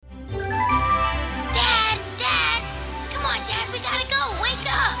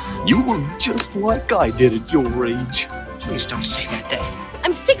You look just like I did at your age. Please don't say that, Dad.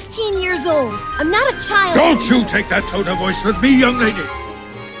 I'm 16 years old. I'm not a child. Don't you take that tone of voice with me, young lady.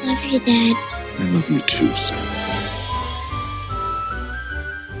 Love you, Dad. I love you too, son.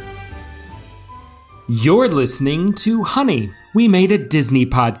 You're listening to Honey, We Made a Disney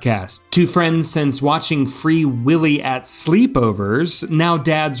Podcast. Two friends since watching Free Willy at sleepovers, now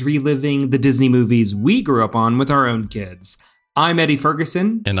dads reliving the Disney movies we grew up on with our own kids. I'm Eddie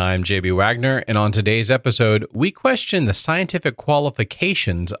Ferguson. And I'm JB Wagner. And on today's episode, we question the scientific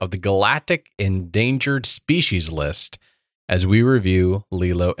qualifications of the galactic endangered species list as we review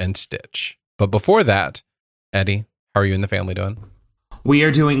Lilo and Stitch. But before that, Eddie, how are you and the family doing? We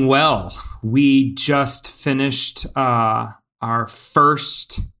are doing well. We just finished our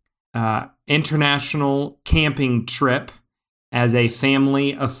first international camping trip as a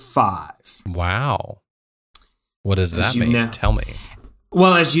family of 5. Wow. What does that mean? Tell me.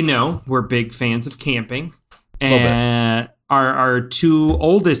 Well, as you know, we're big fans of camping. And our 2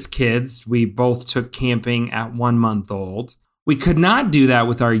 oldest kids, we both took camping at 1 month old. We could not do that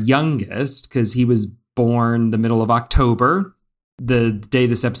with our youngest because he was born the middle of October. The day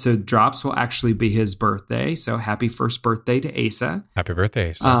this episode drops will actually be his birthday. So happy first birthday to Asa. Happy birthday,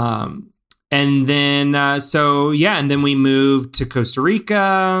 Asa. And then, and then we moved to Costa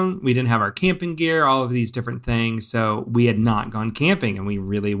Rica. We didn't have our camping gear, all of these different things. So we had not gone camping and we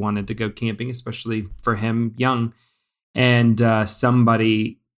really wanted to go camping, especially for him young. And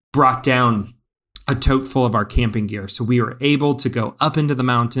somebody brought down a tote full of our camping gear. So we were able to go up into the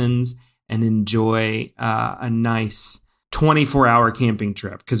mountains and enjoy a nice 24-hour camping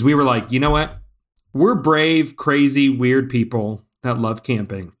trip. Because we were like, you know what? We're brave, crazy, weird people that love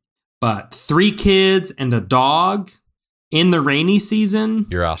camping. But 3 kids and a dog in the rainy season.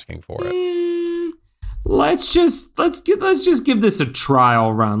 You're asking for it. Let's just give this a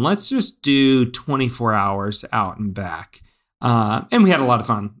trial run. Let's just do 24 hours out and back. And we had a lot of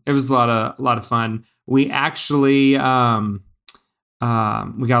fun. It was a lot of fun. We actually we got a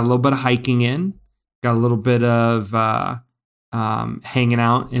little bit of hiking in, got a little bit of hanging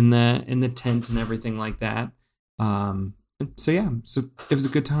out in the tent and everything like that. So it was a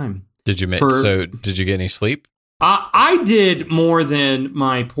good time. Did you did you get any sleep? I did more than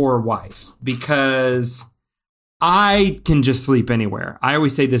my poor wife because I can just sleep anywhere. I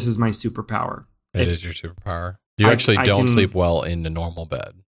always say this is my superpower. It is your superpower. You actually don't sleep well in a normal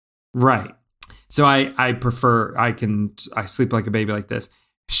bed. Right. So I sleep like a baby like this.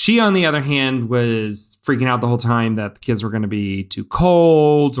 She, on the other hand, was freaking out the whole time that the kids were going to be too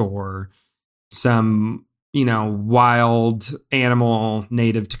cold or some wild animal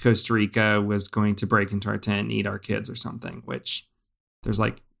native to Costa Rica was going to break into our tent and eat our kids or something, which there's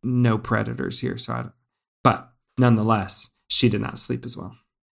like no predators here. But nonetheless, she did not sleep as well.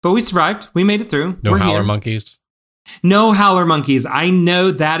 But we survived. We made it through. No howler monkeys? No howler monkeys. I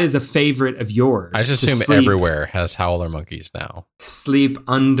know that is a favorite of yours. I just assume everywhere has howler monkeys now. Sleep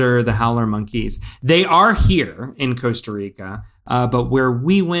under the howler monkeys. They are here in Costa Rica. But where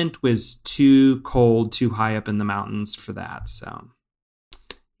we went was too cold, too high up in the mountains for that. So,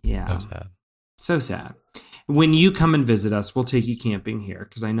 yeah. So sad. When you come and visit us, we'll take you camping here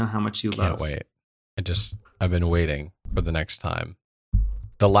because I know how much you love. Can't wait. I've been waiting for the next time.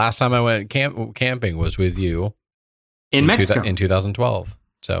 The last time I went camping was with you in Mexico in 2012.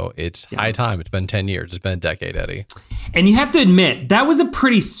 So it's high time. It's been 10 years. It's been a decade, Eddie. And you have to admit, that was a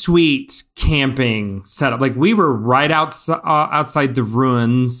pretty sweet camping setup. Like we were right outside the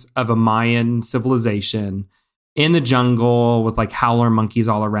ruins of a Mayan civilization in the jungle with like howler monkeys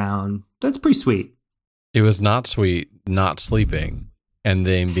all around. That's pretty sweet. It was not sweet, not sleeping, and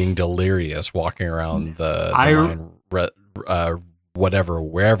then being delirious walking around the Mayan,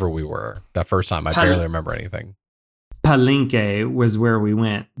 wherever we were. That first time, I barely remember anything. Palenque was where we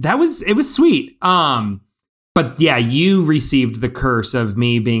went. It was sweet. But yeah, you received the curse of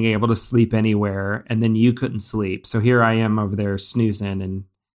me being able to sleep anywhere and then you couldn't sleep. So here I am over there snoozing and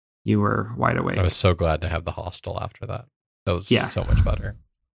you were wide awake. I was so glad to have the hostel after that. That was so much better.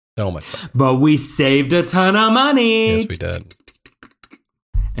 So much better. But we saved a ton of money. Yes, we did.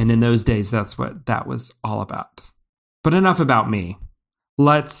 And in those days, that's what that was all about. But enough about me.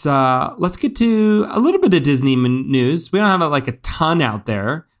 Let's get to a little bit of Disney news. We don't have a ton out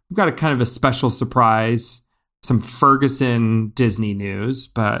there. We've got a kind of a special surprise, some Ferguson Disney news,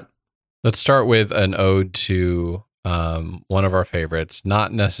 but let's start with an ode to one of our favorites,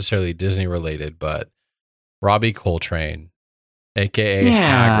 not necessarily Disney related, but Robbie Coltraine, aka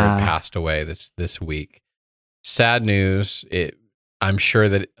Hagrid, passed away this week. Sad news. I'm sure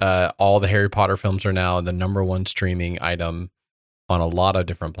that all the Harry Potter films are now the number one streaming item on a lot of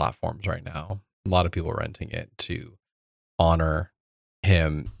different platforms right now. A lot of people renting it to honor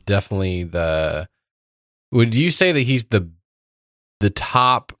him. Definitely would you say that he's the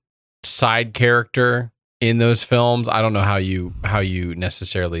top side character in those films? I don't know how you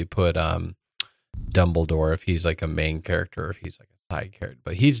necessarily put Dumbledore, if he's like a main character, if he's like a side character,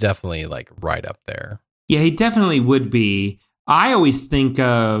 but he's definitely like right up there. Yeah, he definitely would be. I always think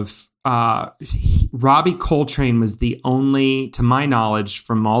of Robbie Coltraine was the only, to my knowledge,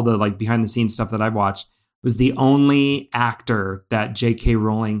 from all the like behind the scenes stuff that I've watched, was the only actor that J.K.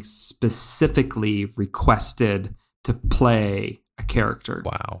 Rowling specifically requested to play a character.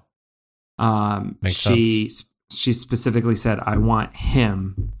 Wow. Makes sense. She specifically said, I want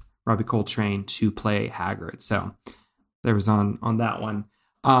him, Robbie Coltrane, to play Hagrid. So there was on that one.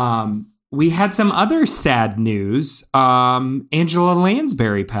 We had some other sad news. Angela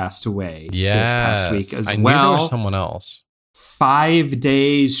Lansbury passed away this past week as well. I knew there was someone else. 5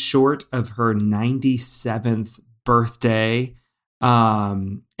 days short of her 97th birthday.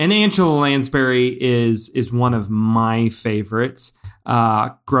 And Angela Lansbury is one of my favorites.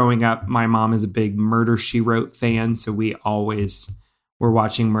 Growing up, my mom is a big Murder, She Wrote fan, so we always were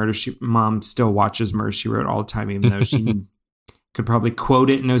watching Mom still watches Murder, She Wrote all the time, even though she could probably quote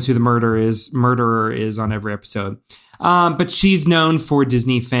it and knows who the murderer is on every episode. But she's known for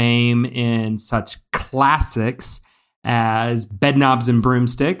Disney fame in such classics as Bedknobs and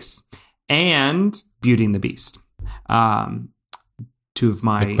Broomsticks and Beauty and the Beast. Two of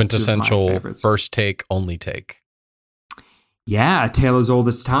my quintessential favorites. First take, only take. Yeah, A Tale as Old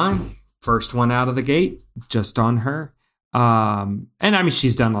as Time. First one out of the gate, just on her. And I mean,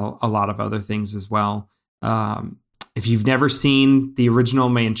 she's done a lot of other things as well. If you've never seen the original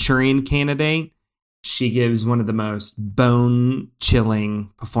Manchurian Candidate, she gives one of the most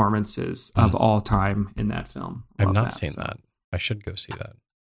bone-chilling performances of all time in that film. I've not seen that. I should go see that.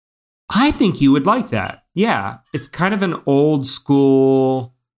 I think you would like that. Yeah, it's kind of an old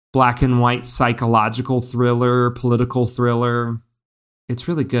school black and white psychological thriller, political thriller. It's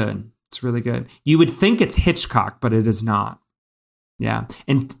really good. It's really good. You would think it's Hitchcock, but it is not. Yeah,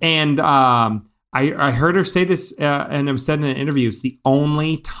 and I heard her say this, and it was said in an interview. It's the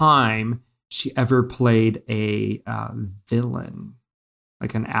only time she ever played a villain,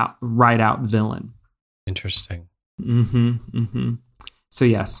 like an out villain. Interesting. Mm-hmm. So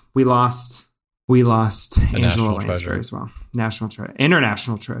yes, we lost Angela Lansbury as well. International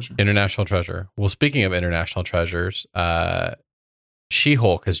treasure. Well, speaking of international treasures,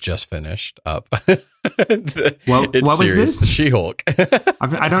 She-Hulk has just finished up. What was this? She-Hulk.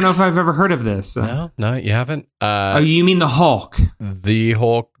 I don't know if I've ever heard of this. No, you haven't. You mean the Hulk? The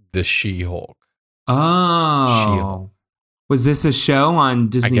Hulk, the She-Hulk. Oh, She-Hulk. Was this a show on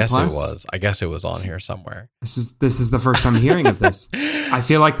Disney Plus? I guess it was on here somewhere. This is the first time hearing of this. I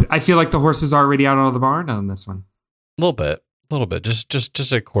feel like the horse is already out of the barn on this one. A little bit.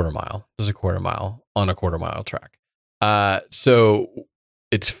 Just a quarter mile. Just a quarter mile on a quarter mile track. So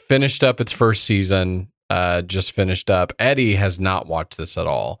it's finished up its first season. Just finished up. Eddie has not watched this at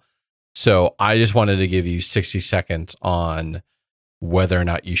all. So I just wanted to give you 60 seconds on whether or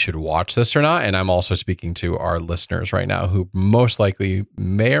not you should watch this or not. And I'm also speaking to our listeners right now who most likely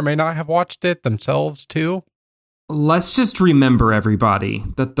may or may not have watched it themselves too. Let's just remember, everybody,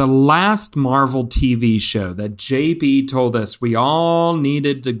 that the last Marvel TV show that JB told us we all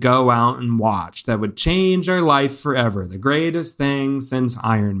needed to go out and watch that would change our life forever, the greatest thing since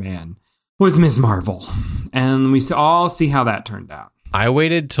Iron Man, was Ms. Marvel. And we all see how that turned out. I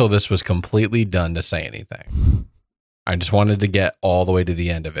waited till this was completely done to say anything. I just wanted to get all the way to the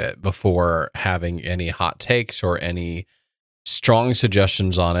end of it before having any hot takes or any strong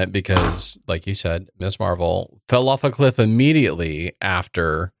suggestions on it, because, like you said, Ms. Marvel fell off a cliff immediately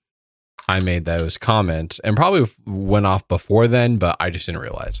after I made those comments, and probably went off before then, but I just didn't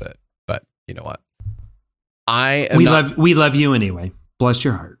realize it. But you know what? We love you anyway. Bless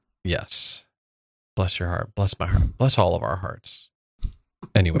your heart. Yes. Bless your heart. Bless my heart. Bless all of our hearts.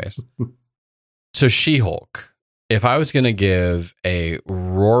 Anyways. So She-Hulk. If I was going to give a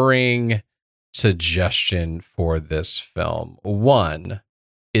roaring suggestion for this film, one,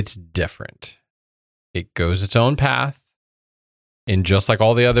 it's different. It goes its own path. And just like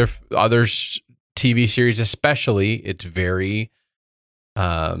all the other TV series, especially, it's very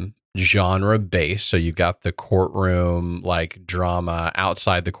genre based. So you've got the courtroom like drama,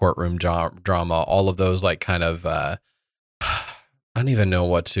 outside the courtroom drama, all of those like kind of I don't even know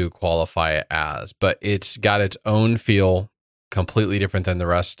what to qualify it as, but it's got its own feel, completely different than the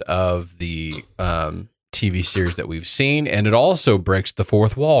rest of the TV series that we've seen. And it also breaks the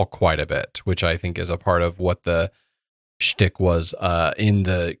fourth wall quite a bit, which I think is a part of what the shtick was in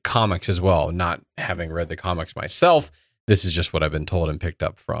the comics as well. Not having read the comics myself, this is just what I've been told and picked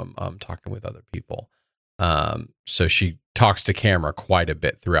up from talking with other people. So she talks to camera quite a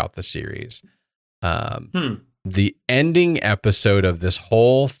bit throughout the series. The ending episode of this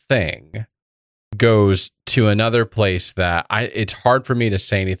whole thing goes to another place that it's hard for me to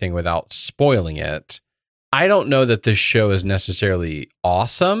say anything without spoiling it. I don't know that this show is necessarily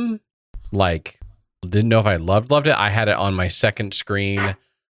awesome. Like, didn't know if I loved it. I had it on my second screen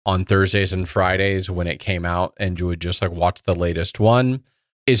on Thursdays and Fridays when it came out and would just like watch the latest one.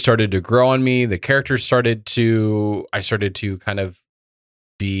 It started to grow on me. The characters I started to kind of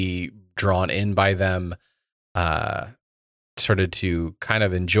be drawn in by them. Started to kind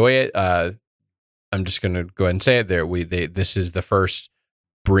of enjoy it. I'm just going to go ahead and say it. This is the first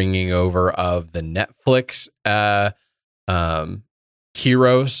bringing over of the Netflix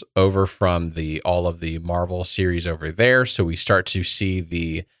heroes over from all of the Marvel series over there. So we start to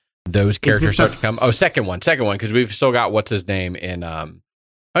see those characters start to come. Second one, because we've still got what's his name in.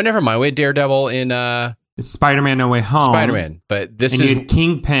 Never mind. We had Daredevil in. It's Spider-Man: No Way Home. Spider-Man, but you had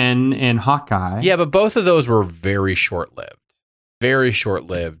Kingpin and Hawkeye. Yeah, but both of those were very short-lived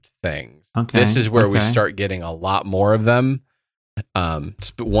things. Okay. This is where we start getting a lot more of them.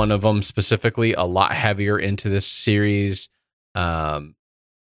 One of them specifically a lot heavier into this series. So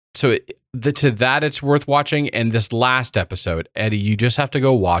to that, it's worth watching. And this last episode, Eddie, you just have to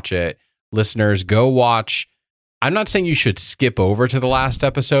go watch it. Listeners, go watch. I'm not saying you should skip over to the last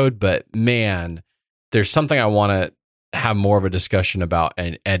episode, but man, there's something I want to have more of a discussion about.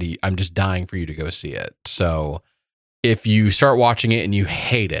 And Eddie, I'm just dying for you to go see it. So if you start watching it and you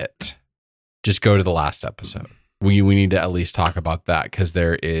hate it, just go to the last episode. We need to at least talk about that because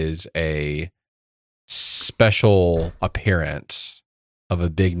there is a special appearance of a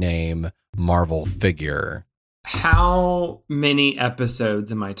big name Marvel figure. How many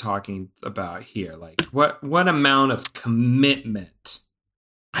episodes am I talking about here? Like what amount of commitment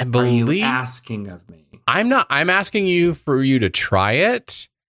I believe are you asking of me? I'm asking you for you to try it.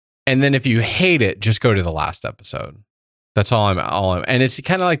 And then if you hate it, just go to the last episode. That's all I'm and it's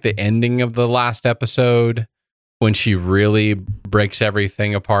kind of like the ending of the last episode when she really breaks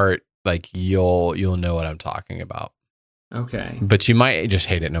everything apart. Like you'll know what I'm talking about. Okay. But you might just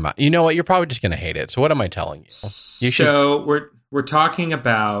hate it no matter. You know what? You're probably just going to hate it. So what am I telling you? We're talking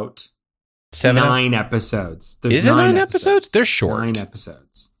about 9 episodes. Is it 9 episodes? They're short. 9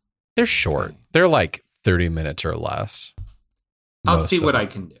 episodes. They're short. Okay. They're like 30 minutes or less. I'll see what I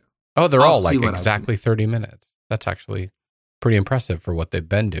can do. Oh, they're all like exactly 30 minutes. That's actually pretty impressive for what they've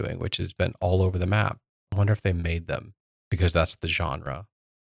been doing, which has been all over the map. I wonder if they made them because that's the genre.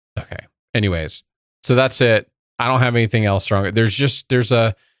 Okay. Anyways, so that's it. I don't have anything else wrong. There's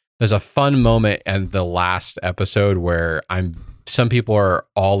a fun moment in the last episode where some people are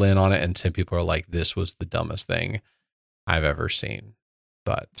all in on it and some people are like, this was the dumbest thing I've ever seen.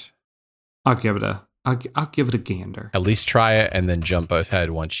 But I'll give it a gander. At least try it and then jump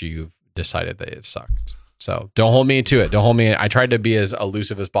ahead once you've decided that it sucked. So don't hold me to it. I tried to be as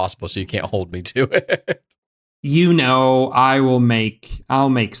elusive as possible so you can't hold me to it. You know, I'll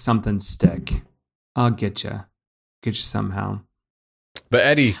make something stick. I'll get you somehow. But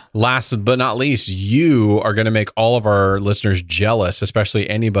Eddie, last but not least, you are going to make all of our listeners jealous, especially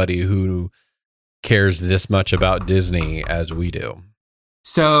anybody who cares this much about Disney as we do.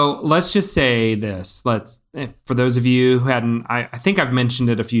 So let's just say this. For those of you who hadn't, I think I've mentioned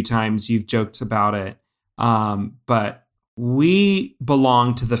it a few times. You've joked about it. But we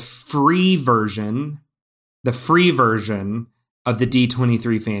belong to the free version of the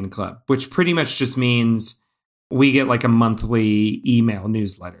D23 fan club, which pretty much just means we get like a monthly email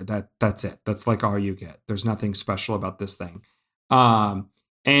newsletter. That's it. That's like all you get. There's nothing special about this thing.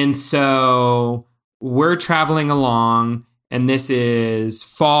 And so we're traveling along, and this is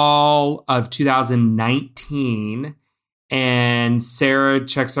fall of 2019. And Sarah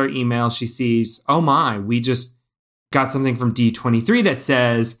checks our email. She sees, oh my, we just got something from D23 that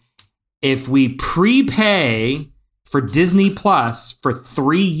says if we prepay for Disney Plus for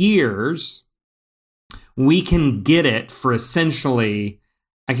 3 years, we can get it for essentially,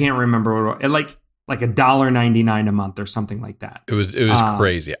 I can't remember what like $1.99 a month or something like that. It was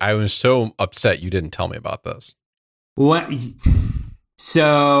crazy. I was so upset you didn't tell me about this. What?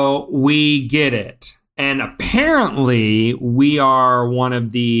 So we get it. And apparently we are one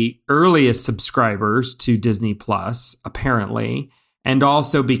of the earliest subscribers to Disney Plus, apparently. And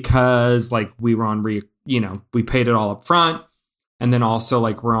also because like we were on, we paid it all up front. And then also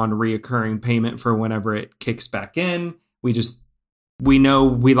like we're on a reoccurring payment for whenever it kicks back in. We just we know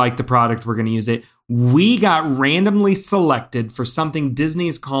we like the product. We're going to use it. We got randomly selected for something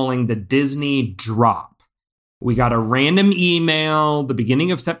Disney's calling the Disney Drop. We got a random email the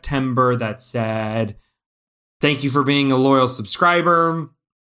beginning of September that said, thank you for being a loyal subscriber.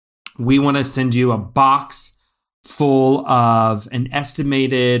 We want to send you a box full of an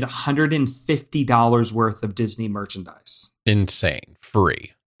estimated $150 worth of Disney merchandise. Insane.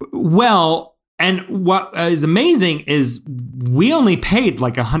 Free. Well, and what is amazing is we only paid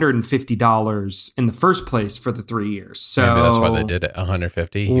like $150 in the first place for the 3 years. So maybe that's why they did it.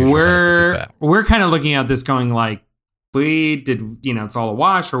 $150. We're kind of looking at this going like, we did, it's all a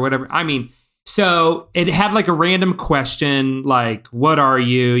wash or whatever. I mean, so it had like a random question, like, what are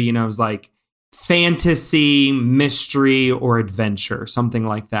you? It was like fantasy, mystery, or adventure, something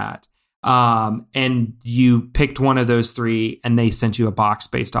like that. And you picked one of those three and they sent you a box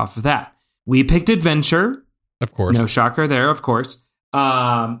based off of that. We picked adventure. Of course. No shocker there, of course.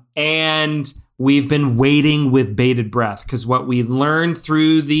 And we've been waiting with bated breath because what we learned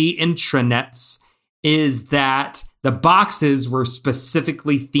through the intranets is that the boxes were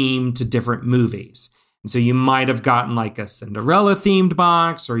specifically themed to different movies. And so you might have gotten like a Cinderella themed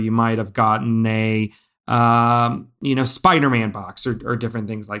box, or you might have gotten a, Spider-Man box or different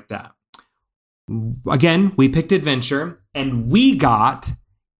things like that. Again, we picked adventure and we got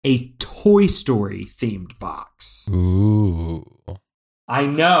a Toy Story themed box. Ooh. I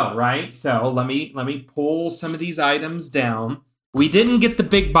know, right? So let me pull some of these items down. We didn't get the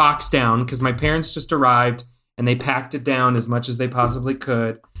big box down because my parents just arrived and they packed it down as much as they possibly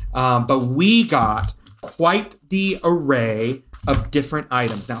could. But we got quite the array of different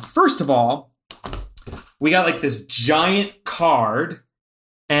items. Now, first of all, we got like this giant card,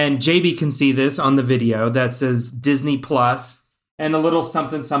 and JB can see this on the video that says Disney Plus and a little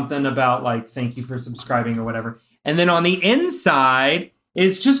something about like, thank you for subscribing or whatever. And then on the inside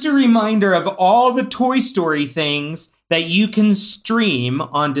is just a reminder of all the Toy Story things that you can stream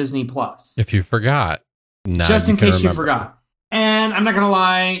on Disney Plus. If you forgot. Just in case you forgot. And I'm not going to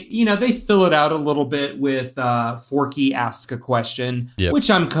lie, they fill it out a little bit with Forky Asks a Question,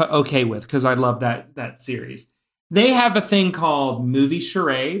 which I'm okay with because I love that series. They have a thing called Movie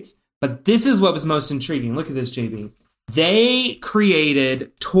Charades, but this is what was most intriguing. Look at this, JB. They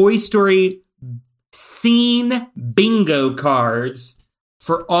created Toy Story scene bingo cards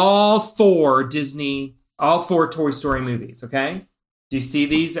for all four Toy Story movies, okay? Do you see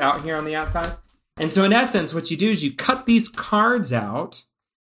these out here on the outside? And so in essence, what you do is you cut these cards out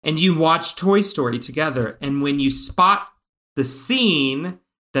and you watch Toy Story together. And when you spot the scene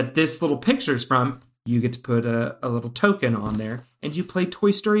that this little picture's from, you get to put a little token on there and you play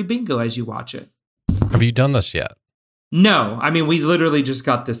Toy Story bingo as you watch it. Have you done this yet? No. I mean, we literally just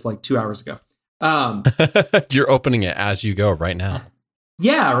got this like 2 hours ago. You're opening it as you go right now.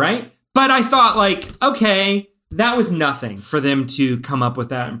 Yeah, right? But I thought like, okay, that was nothing for them to come up with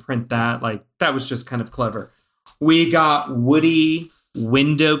that and print that. Like, that was just kind of clever. We got Woody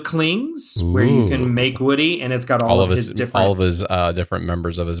window clings where you can make Woody, and it's got all of his different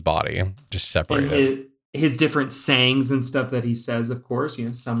members of his body just separated. And his different sayings and stuff that he says, of course.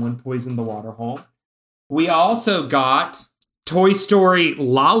 Someone poisoned the water hole. We also got Toy Story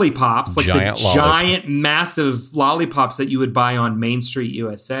lollipops, like giant, massive lollipops that you would buy on Main Street,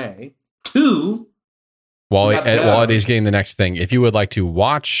 USA. While Eddie's getting the next thing, if you would like to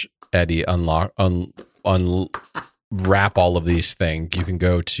watch Eddie unwrap all of these things, you can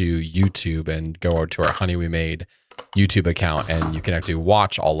go to YouTube and go to our Honey We Made YouTube account, and you can actually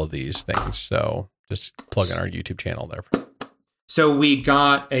watch all of these things. So just plug in our YouTube channel there. So we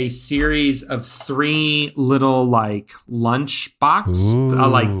got a series of 3 little like lunch box,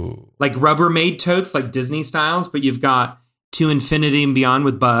 like Rubbermaid totes, like Disney styles, but you've got To Infinity and Beyond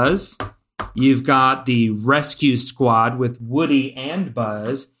with Buzz. You've got the Rescue Squad with Woody and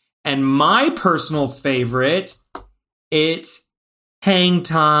Buzz. And my personal favorite, it's Hang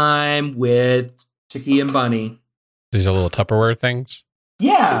Time with Chicky and Bunny. These are little Tupperware things?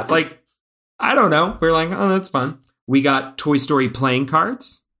 Yeah, like, I don't know. We're like, oh, that's fun. We got Toy Story playing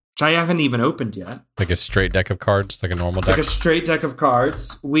cards, which I haven't even opened yet. Like a straight deck of cards, like a normal deck? Like a straight deck of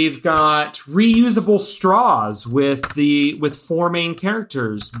cards. We've got reusable straws with 4 main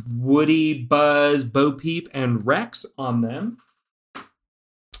characters, Woody, Buzz, Bo Peep, and Rex on them.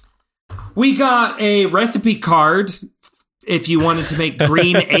 We got a recipe card if you wanted to make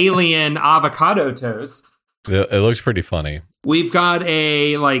green alien avocado toast. It looks pretty funny. We've got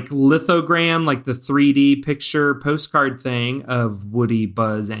a like lithogram, like the 3D picture postcard thing of Woody,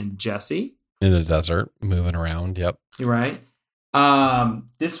 Buzz, and Jessie. In the desert, moving around. Yep. Right.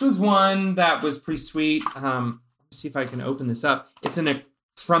 This was one that was pretty sweet. see if I can open this up. It's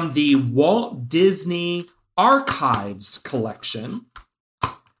from the Walt Disney Archives collection.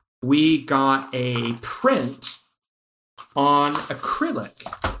 We got a print on acrylic.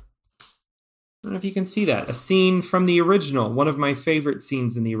 I don't know if you can see that. A scene from the original, one of my favorite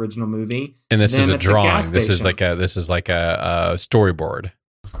scenes in the original movie. And this is a drawing. This is like a storyboard.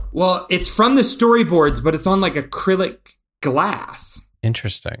 Well, it's from the storyboards, but it's on like acrylic glass.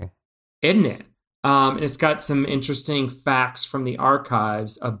 Interesting. Isn't it? And it's got some interesting facts from the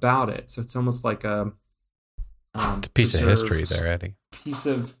archives about it. So it's almost like a piece of history there, Eddie. Piece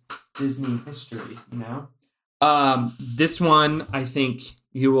of Disney history, you know? This one, I think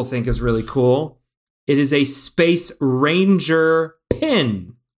you will think is really cool. It is a Space Ranger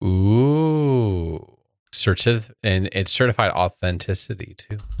pin. Ooh. And it's certified authenticity,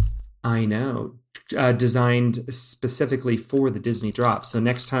 too. I know. Designed specifically for the Disney drop. So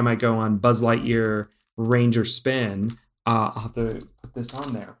next time I go on Buzz Lightyear Ranger Spin, I'll have to put this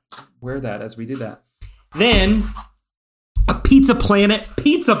on there. Wear that as we do that. Then a Pizza Planet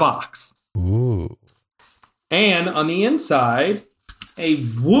pizza box. Ooh. And on the inside, a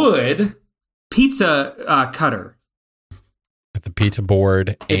wood pizza cutter. With the pizza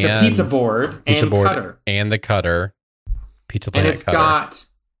board. It's a pizza board and cutter. And the cutter. Pizza Planet and it's cutter. Got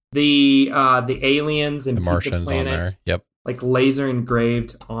the aliens and the Martians Pizza Planet, on there. Yep. Like laser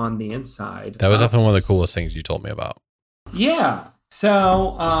engraved on the inside. That was definitely one of the coolest things you told me about. Yeah.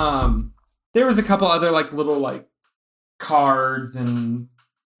 So there was a couple other like little like cards and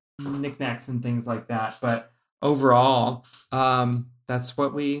knickknacks and things like that. But overall, that's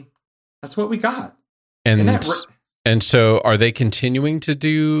what we got. And so are they continuing to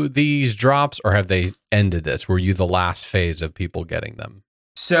do these drops, or have they ended this? Were you the last phase of people getting them?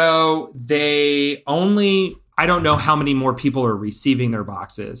 So I don't know how many more people are receiving their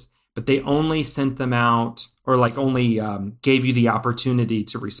boxes, but they only sent them out or like only gave you the opportunity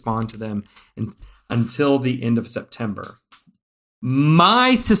to respond to them until the end of September.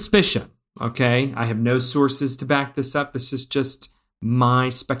 My suspicion, okay, I have no sources to back this up. This is just my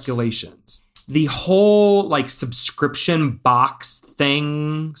speculations. The whole like subscription box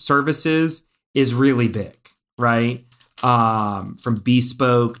thing services is really big, right? From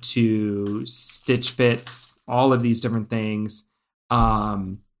Bespoke to Stitch Fits, all of these different things.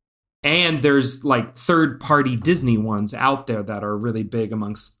 And there's like third-party Disney ones out there that are really big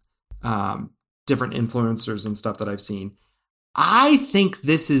amongst different influencers and stuff that I've seen. I think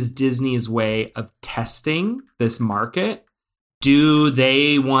this is Disney's way of testing this market. Do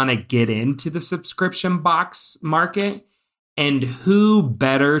they want to get into the subscription box market? And who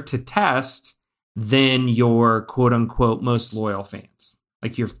better to test than your quote unquote most loyal fans?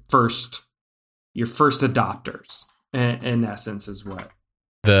 Like your first adopters, in essence, is what.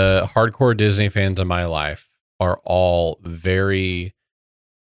 The hardcore Disney fans of my life are all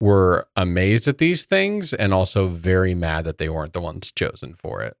were amazed at these things and also very mad that they weren't the ones chosen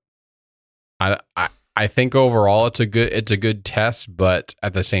for it. I think overall it's a good test, but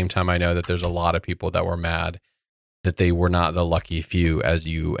at the same time I know that there's a lot of people that were mad that they were not the lucky few as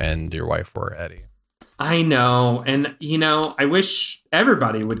you and your wife were, Eddie. I know. And, I wish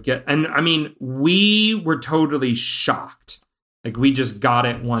everybody would get... And, I mean, we were totally shocked. Like, we just got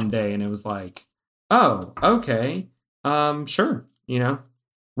it one day, and it was like, oh, okay. Sure, I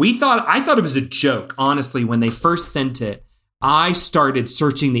thought it was a joke, honestly, when they first sent it. I started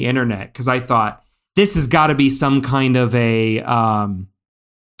searching the internet, because I thought, this has got to be some kind of a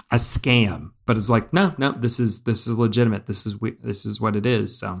scam. But it's like, no, this is legitimate. This is what it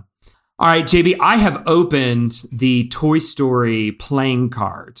is, so... All right, JB, I have opened the Toy Story playing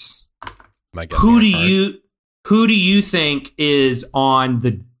cards. Who do you think is on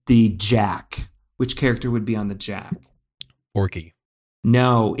the Jack? Which character would be on the Jack? Forky.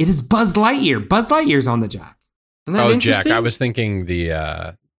 No, it is Buzz Lightyear. Buzz Lightyear's on the Jack. Isn't that interesting? Jack. I was thinking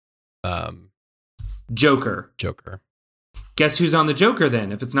the Joker. Guess who's on the Joker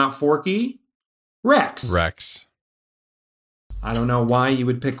then? If it's not Forky, Rex. I don't know why you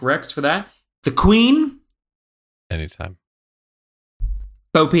would pick Rex for that. The Queen? Anytime.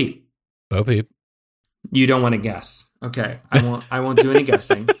 Bo Peep. You don't want to guess. Okay. I won't do any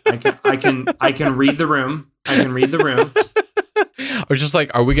guessing. I can read the room. I was just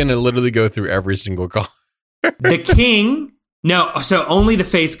like, are we going to literally go through every single card? The King. No, so only the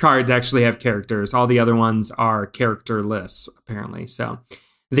face cards actually have characters. All the other ones are characterless, apparently. So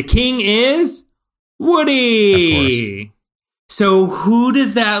the King is Woody. Of course. So who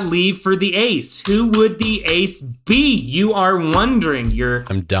does that leave for the ace? Who would the ace be? You are wondering. Your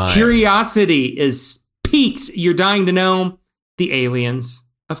curiosity is piqued. You're dying to know. The aliens,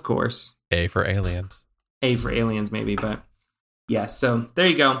 of course. A for aliens. A for Aliens, maybe, but yeah. So there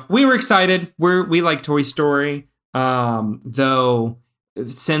you go. We were excited. We like Toy Story, though.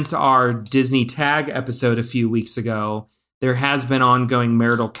 Since our Disney Tag episode a few weeks ago, there has been ongoing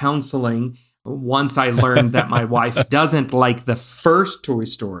marital counseling. Once I learned that my wife doesn't like the first Toy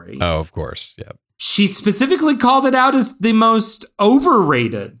Story. Oh, of course. Yeah. She specifically called it out as the most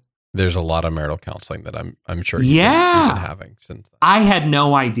overrated. There's a lot of marital counseling that I'm sure you've been having since then. I had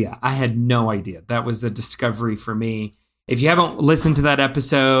no idea. That was a discovery for me. If you haven't listened to that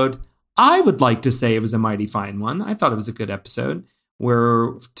episode, I would like to say it was a mighty fine one. I thought it was a good episode.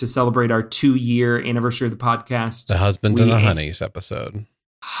 We're to celebrate our 2-year anniversary of the podcast. The Husbands and the Honeys episode.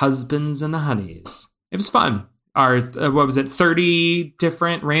 Husbands and the Honeys. It was fun. Our, 30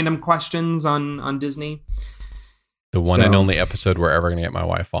 different random questions on Disney. The one and only episode we're ever going to get my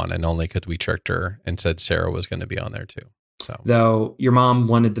wife on, and only because we tricked her and said Sarah was going to be on there too. So, though your mom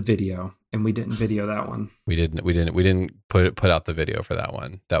wanted the video, and we didn't video that one. We didn't put out the video for that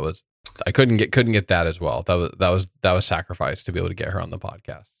one. That was I couldn't get that as well. That was sacrificed to be able to get her on the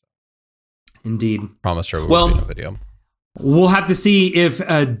podcast. Indeed, promised her we would be in a video. We'll have to see if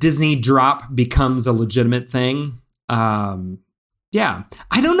a Disney drop becomes a legitimate thing. Yeah,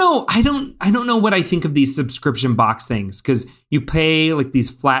 I don't know. I don't know what I think of these subscription box things, because you pay like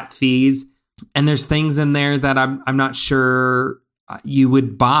these flat fees, and there's things in there that I'm not sure you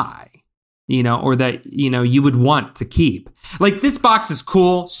would buy, or that you would want to keep. Like, this box is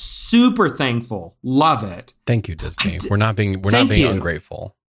cool, super thankful, love it. Thank you, Disney. We're not being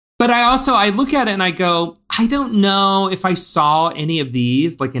ungrateful. But I look at it and I go, I don't know if I saw any of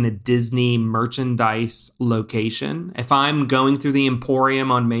these like in a Disney merchandise location. If I'm going through the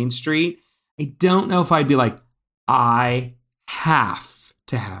Emporium on Main Street, I don't know if I'd be like, I have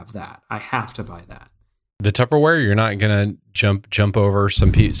to have that. I have to buy that. The Tupperware, you're not gonna jump over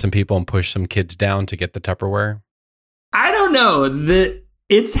some people and push some kids down to get the Tupperware? I don't know.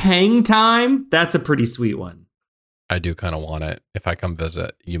 It's hang time. That's a pretty sweet one. I do kind of want it. If I come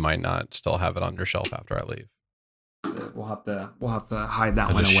visit, you might not still have it on your shelf after I leave. We'll have to hide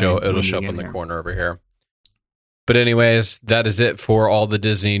that one away. It'll show up in the corner over here. But anyways, that is it for all the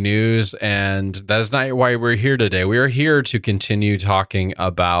Disney news, and that is not why we're here today. We are here to continue talking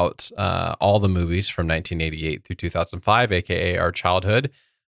about all the movies from 1988 through 2005, aka our childhood,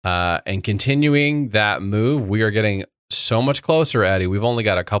 and continuing that move. We are getting so much closer, Eddie. We've only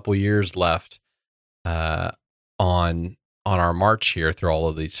got a couple years left on our march here through all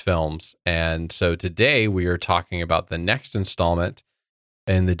of these films. And so today we are talking about the next installment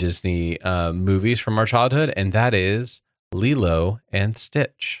in the Disney movies from our childhood, and that is Lilo and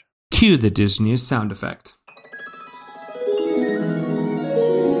Stitch. Cue the Disney sound effect.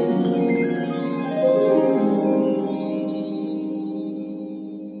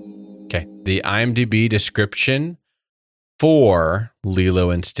 Okay, the IMDb description for Lilo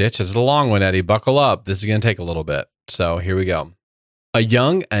and Stitch. It's a long one, Eddie. Buckle up. This is going to take a little bit. So here we go. A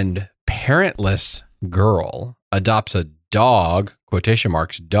young and parentless girl adopts a dog, quotation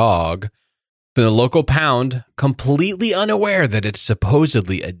marks, dog, from the local pound, completely unaware that it's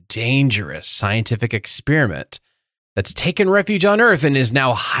supposedly a dangerous scientific experiment that's taken refuge on Earth and is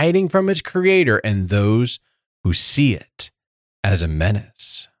now hiding from its creator and those who see it as a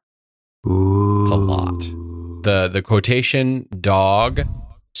menace. Ooh. It's a lot. The quotation, dog,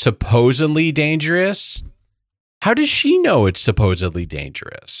 supposedly dangerous. How does she know it's supposedly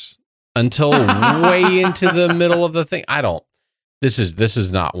dangerous? Until way into the middle of the thing. This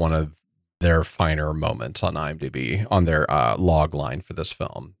is not one of their finer moments on IMDb, on their log line for this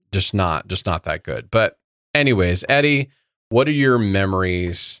film. Just not that good. But anyways, Eddie, what are your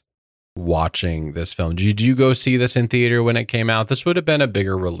memories watching this film? Did you go see this in theater when it came out? This would have been a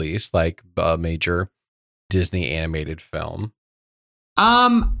bigger release, like a major Disney animated film.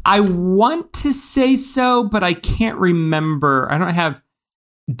 I want to say so, but I can't remember. I don't have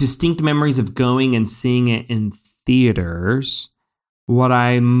distinct memories of going and seeing it in theaters. What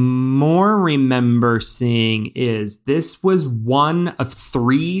I more remember seeing is this was one of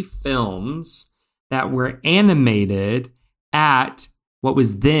 3 films that were animated at what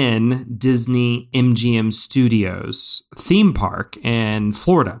was then Disney MGM Studios theme park in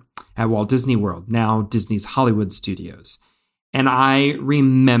Florida at Walt Disney World, now Disney's Hollywood Studios. And I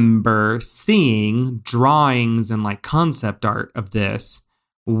remember seeing drawings and like concept art of this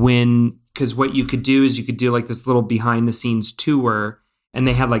because what you could do is you could do like this little behind the scenes tour, and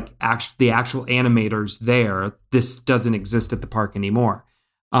they had like the actual animators there. This doesn't exist at the park anymore.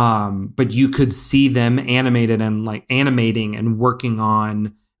 But you could see them animated and like animating and working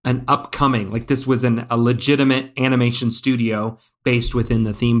on an upcoming, like this was a legitimate animation studio based within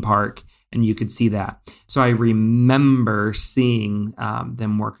the theme park. and you could see that. So I remember seeing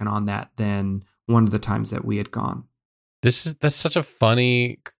them working on that then one of the times that we had gone. That's such a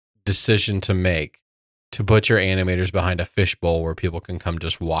funny decision to make, to put your animators behind a fishbowl where people can come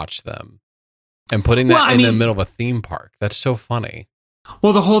just watch them, and putting that the middle of a theme park. That's so funny.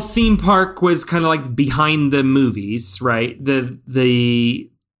 Well, the whole theme park was kind of like behind the movies, right? The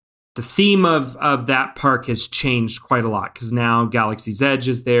theme of that park has changed quite a lot because now Galaxy's Edge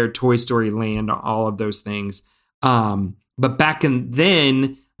is there, Toy Story Land, all of those things. But back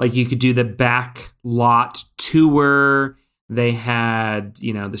then, like you could do the back lot tour. They had,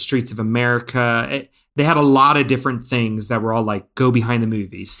 the Streets of America. They had a lot of different things that were all like, go behind the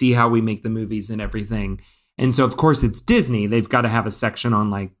movies, see how we make the movies and everything. And so, of course, it's Disney. They've got to have a section on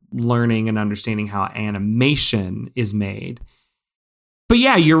like learning and understanding how animation is made. But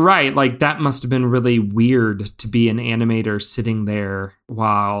yeah, you're right. Like that must have been really weird to be an animator sitting there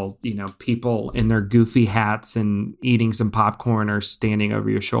while, people in their goofy hats and eating some popcorn are standing over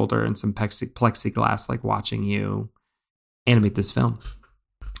your shoulder and some plexiglass, like watching you animate this film.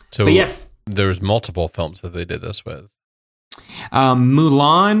 So but yes, there's multiple films that they did this with.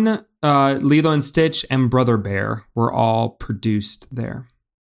 Mulan, Lilo and Stitch, and Brother Bear were all produced there.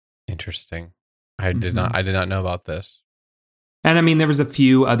 Interesting. I did not know about this. And I mean, there was a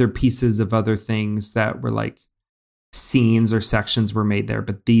few other pieces of other things that were like scenes or sections were made there,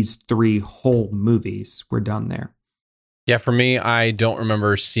 but these 3 whole movies were done there. Yeah, for me, I don't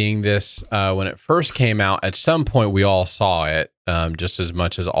remember seeing this when it first came out. At some point, we all saw it, just as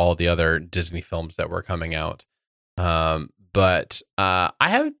much as all the other Disney films that were coming out. But I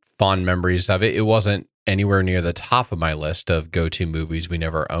have fond memories of it. It wasn't anywhere near the top of my list of go-to movies. We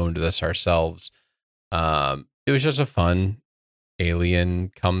never owned this ourselves. It was just a fun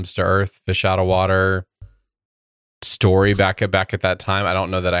alien comes to Earth, fish out of water story back at that time. I don't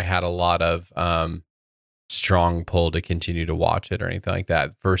know that I had a lot of strong pull to continue to watch it or anything like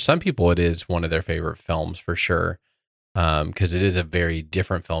that. For some people, it is one of their favorite films for sure, because it is a very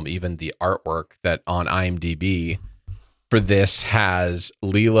different film. Even the artwork that on IMDb for this has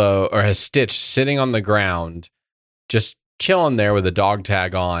Stitch sitting on the ground, just chilling there with a dog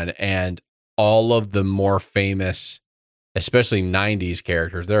tag on, and all of the more famous, especially 90s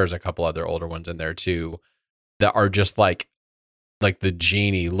characters. There's a couple other older ones in there too that are just like the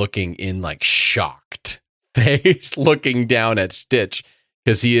genie looking in like shocked face, looking down at Stitch,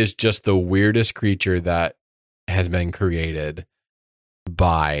 because he is just the weirdest creature that has been created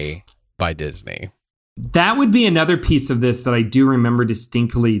by Disney. That would be another piece of this that I do remember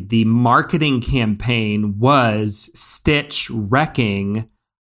distinctly. The marketing campaign was Stitch wrecking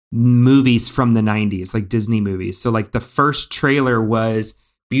movies from the 90s, like Disney movies. So like the first trailer was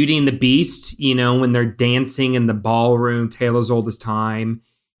Beauty and the Beast, when they're dancing in the ballroom, Tale as Old as Time.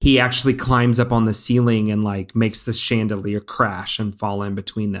 He actually climbs up on the ceiling and like makes the chandelier crash and fall in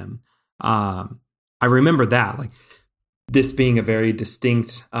between them. I remember that, like this being a very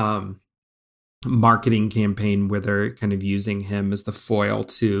distinct marketing campaign where they're kind of using him as the foil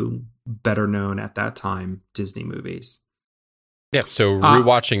to better known at that time Disney movies. Yeah. So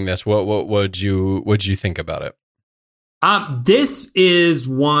rewatching this, what would you think about it? This is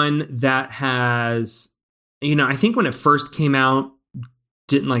one that has, I think when it first came out,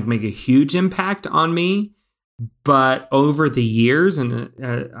 didn't like make a huge impact on me, but over the years, and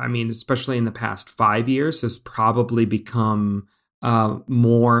I mean, especially in the past 5 years, has probably become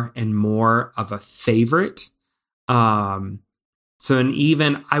more and more of a favorite. So, and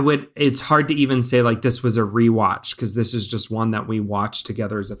even it's hard to even say like this was a rewatch, because this is just one that we watch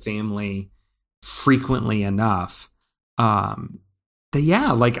together as a family frequently enough. But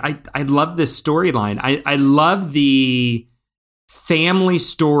yeah, like I love this storyline. I love the family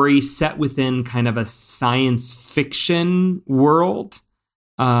story set within kind of a science fiction world.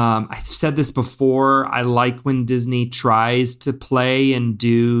 I've said this before. I like when Disney tries to play and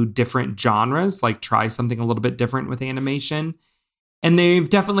do different genres, like try something a little bit different with animation. And they've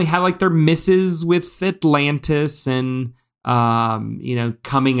definitely had like their misses with Atlantis and,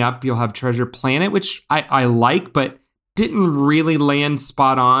 coming up, you'll have Treasure Planet, which I like, but didn't really land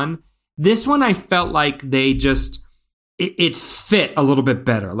spot on. This one, I felt like they just, it fit a little bit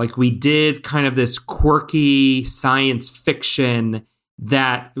better. Like we did kind of this quirky science fiction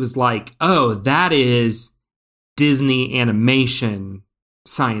that was like, oh, that is Disney animation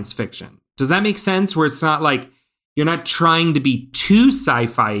science fiction. Does that make sense? Where it's not like, you're not trying to be too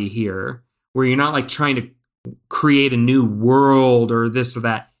sci-fi here, where you're not like trying to create a new world or this or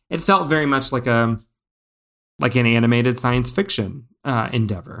that. It felt very much like an animated science fiction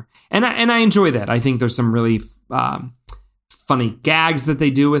endeavor. And I enjoy that. I think there's some really fun funny gags that they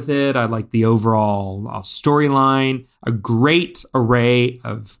do with it. I like the overall storyline, a great array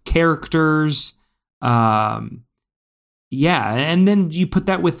of characters. Yeah, and then you put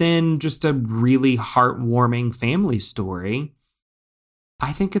that within just a really heartwarming family story.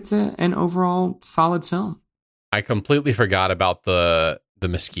 I think it's an overall solid film. I completely forgot about the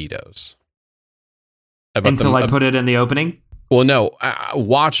mosquitoes. Until I put it in the opening? Well, no,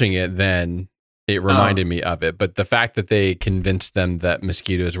 watching it then, it reminded me of it. But the fact that they convinced them that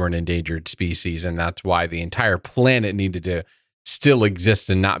mosquitoes were an endangered species, and that's why the entire planet needed to still exist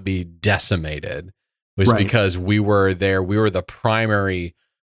and not be decimated, was because we were the primary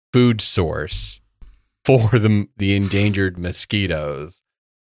food source for the endangered mosquitoes.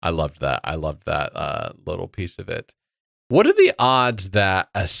 I loved that little piece of it. What are the odds that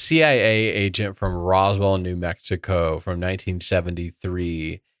a CIA agent from Roswell, New Mexico from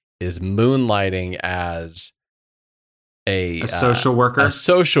 1973 is moonlighting as a social worker? A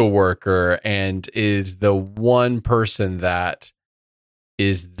social worker, and is the one person that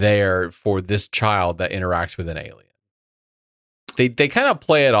is there for this child that interacts with an alien. They kind of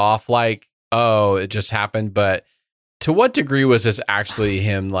play it off like, oh, it just happened, but to what degree was this actually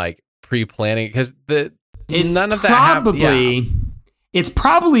him like pre-planning? Because none of that happened. Yeah. It's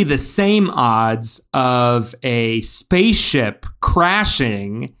probably the same odds of a spaceship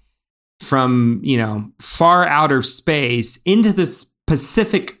crashing from, far outer space into the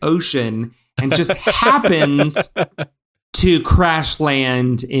Pacific Ocean and just happens to crash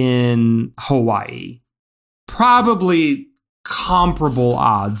land in Hawaii. Probably comparable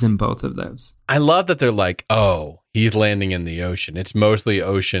odds in both of those. I love that they're like, oh, he's landing in the ocean. It's mostly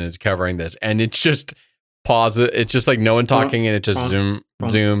ocean is covering this. And it's just pause it. It's just like no one talking, and it just zoom.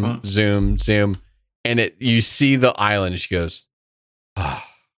 And you see the island, and she goes, oh,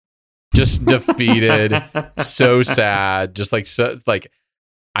 just defeated, so sad, just like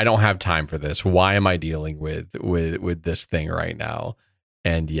I don't have time for this. Why am I dealing with this thing right now?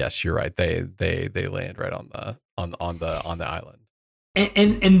 And yes, you're right. They land right on the island.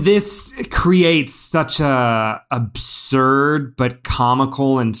 And this creates such a absurd but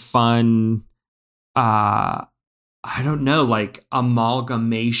comical and fun I don't know, like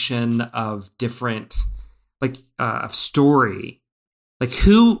amalgamation of different story. Like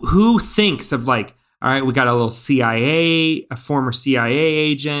who thinks of like, all right, we got a former CIA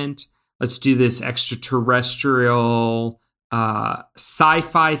agent. Let's do this extraterrestrial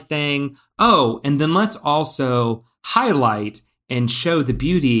sci-fi thing. Oh, and then let's also highlight and show the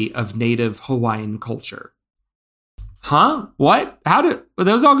beauty of native Hawaiian culture. Huh? What? How do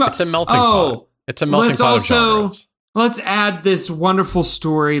those all go? It's a melting pot. It's a melting pot of genres. Let's add this wonderful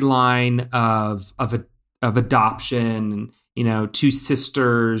storyline of adoption and, two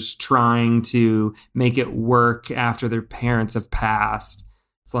sisters trying to make it work after their parents have passed.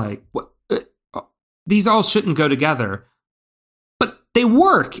 It's like, what? These all shouldn't go together, but they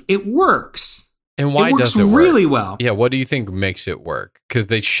work. It works. And why does it work? Really well? Yeah. What do you think makes it work? Because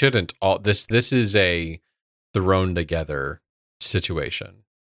they shouldn't all. This is a thrown together situation.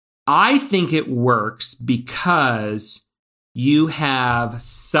 I think it works because you have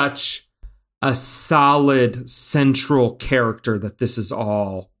such a solid central character that this is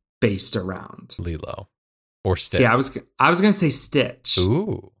all based around. Lilo or Stitch. See, I was going to say Stitch.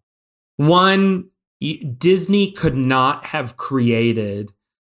 Ooh. One, Disney could not have created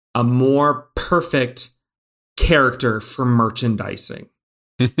a more perfect character for merchandising.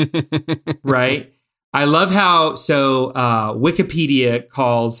 Right? I love how, Wikipedia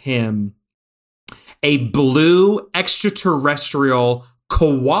calls him a blue extraterrestrial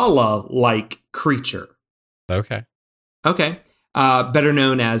koala-like creature. Okay. Better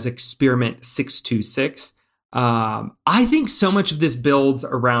known as Experiment 626. I think so much of this builds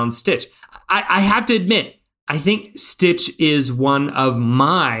around Stitch. I have to admit, I think Stitch is one of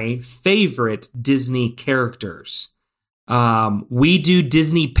my favorite Disney characters. We do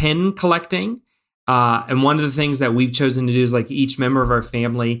Disney pin collecting. And one of the things that we've chosen to do is like each member of our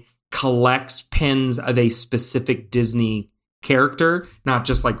family collects pins of a specific Disney character, not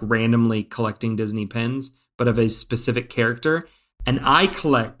just like randomly collecting Disney pins, but of a specific character. And I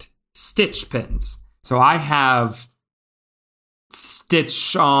collect Stitch pins. So I have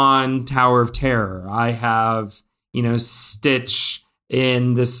Stitch on Tower of Terror. I have, Stitch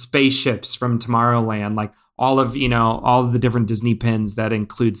in the spaceships from Tomorrowland, like all of the different Disney pins that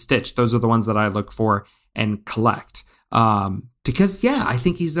include Stitch. Those are the ones that I look for and collect. Because I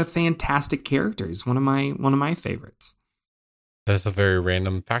think he's a fantastic character. He's one of my favorites. That's a very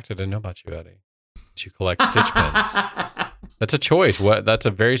random fact I didn't know about you, Eddie. You collect Stitch pins. That's a choice. That's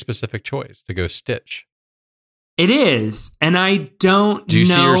a very specific choice to go Stitch. It is, and I don't. Do you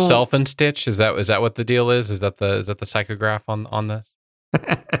know... see yourself in Stitch? Is that what the deal is? Is that the psychograph on this?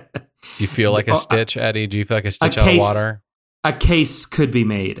 Do you feel like a Stitch, Eddie? Do you feel like a Stitch out of water? A case could be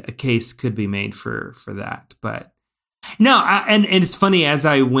made. A case could be made for that, but no. And it's funny, as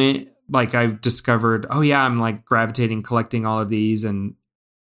I went, like, I've discovered, oh yeah, I'm like gravitating, collecting all of these, and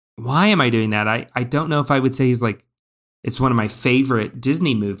why am I doing that? I don't know if I would say he's like. It's one of my favorite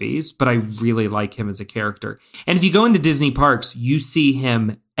Disney movies, but I really like him as a character. And if you go into Disney parks, you see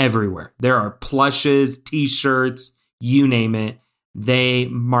him everywhere. There are plushes, t-shirts, you name it. They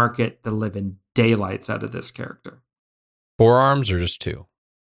market the living daylights out of this character. 4 arms or just 2?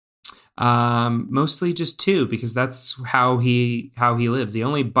 Mostly just 2, because that's how he lives. He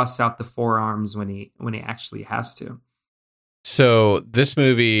only busts out the 4 arms when he actually has to. So this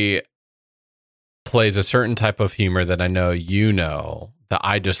movie plays a certain type of humor that I know that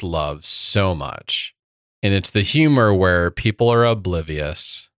I just love so much. And it's the humor where people are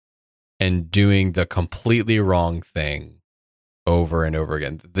oblivious and doing the completely wrong thing over and over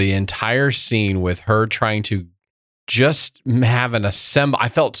again. The entire scene with her trying to just have an assembly. I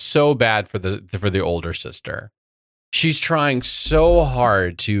felt so bad for the older sister. She's trying so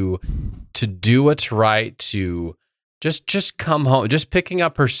hard to do what's right, to just come home, just picking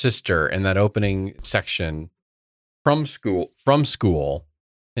up her sister in that opening section from school,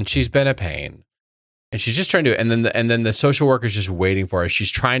 and she's been a pain, and she's just trying to, and then the social worker's just waiting for her. She's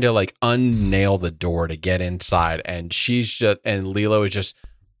trying to like unnail the door to get inside, and and Lilo is just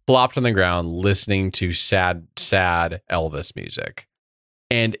flopped on the ground listening to sad Elvis music,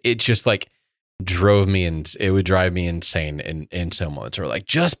 and it just like it would drive me insane in some moments. Or like,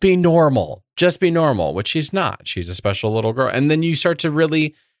 just be normal, which she's not. She's a special little girl. And then you start to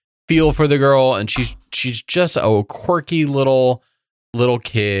really feel for the girl, and she's just a quirky little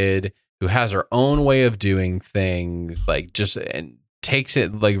kid who has her own way of doing things, like just, and takes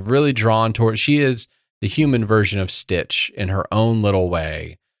it like really drawn towards. She is the human version of Stitch in her own little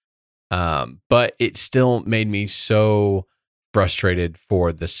way. But it still made me so frustrated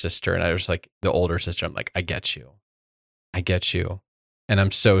for the sister, and I was like, the older sister, I'm like, I get you, and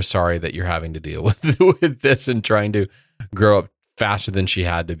I'm so sorry that you're having to deal with this and trying to grow up faster than she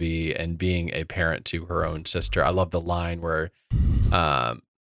had to be, and being a parent to her own sister. I love the line where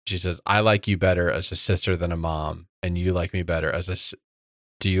she says, I like you better as a sister than a mom, and you like me better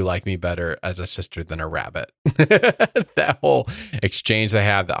do you like me better as a sister than a rabbit? That whole exchange they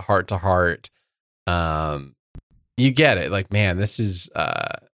have, that heart to heart, you get it. Like, man, this is,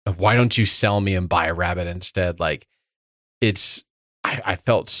 why don't you sell me and buy a rabbit instead? Like, I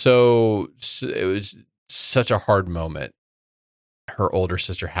felt it was such a hard moment. Her older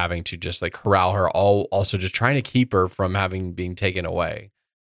sister having to just like corral her, also just trying to keep her from being taken away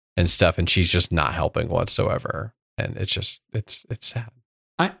and stuff. And she's just not helping whatsoever. And it's sad.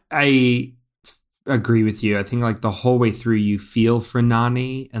 I agree with you. I think like the whole way through you feel for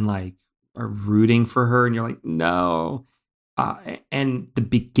Nani and like are rooting for her, and you're like, no. And the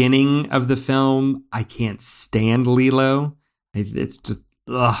beginning of the film, I can't stand Lilo. It's just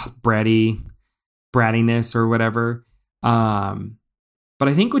brattiness or whatever. But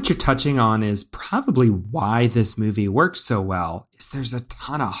I think what you're touching on is probably why this movie works so well. Is there's a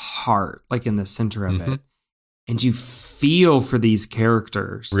ton of heart like in the center of it, and you feel for these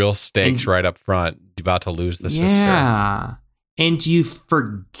characters. Real stakes right up front. You're about to lose the sister. Yeah. And you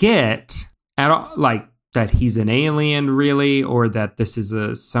forget at all, like, that he's an alien, really, or that this is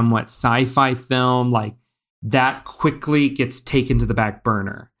a somewhat sci-fi film. Like, that quickly gets taken to the back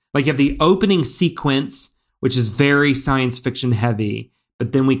burner. Like, you have the opening sequence, which is very science fiction heavy,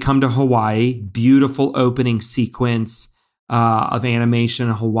 but then we come to Hawaii, beautiful opening sequence of animation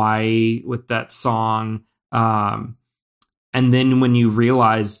in Hawaii with that song. And then when you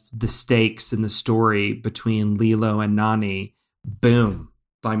realize the stakes in the story between Lilo and Nani, boom.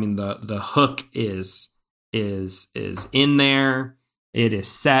 I mean, the hook is in there. It is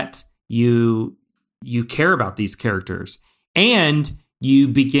set. You care about these characters, and you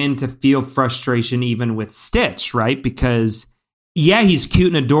begin to feel frustration even with Stitch, right? Because yeah, he's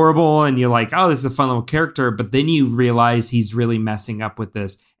cute and adorable, and you're like, oh, this is a fun little character. But then you realize he's really messing up with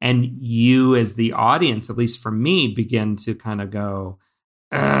this. And you, as the audience, at least for me, begin to kind of go,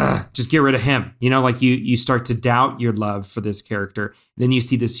 just get rid of him. You know, like you start to doubt your love for this character. Then you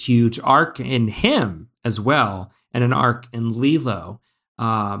see this huge arc in him as well, and an arc in Lilo.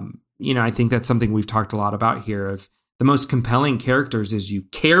 I think that's something we've talked a lot about here. Of the most compelling characters is you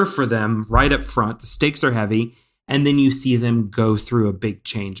care for them right up front. The stakes are heavy. And then you see them go through a big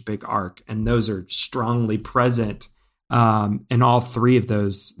change, big arc. And those are strongly present in all three of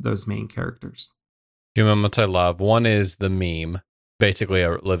those main characters. Few moments I love. One is the meme, basically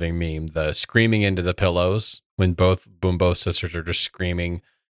a living meme, the screaming into the pillows when both sisters are just screaming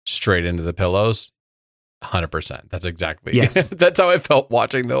straight into the pillows. 100%. That's exactly. Yes. That's how I felt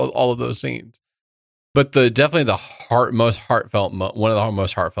watching all of those scenes. But definitely the most heartfelt one of the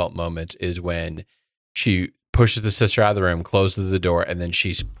most heartfelt moments is when she pushes the sister out of the room, closes the door, and then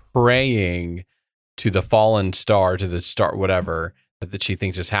she's praying to the fallen star, to the star, whatever that she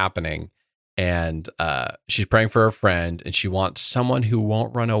thinks is happening. And she's praying for her friend, and she wants someone who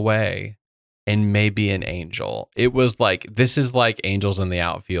won't run away and maybe an angel. It was like, this is like Angels in the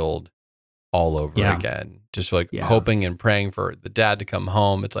Outfield all over again. Just like hoping and praying for the dad to come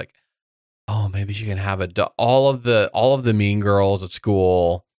home. It's like, oh, maybe she can have all of the mean girls at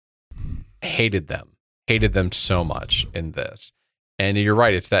school hated them so much in this. And you're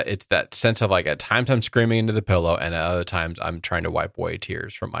right, it's that sense of like, at times I'm screaming into the pillow, and at other times I'm trying to wipe away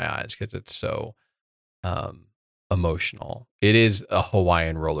tears from my eyes because it's so emotional. It is a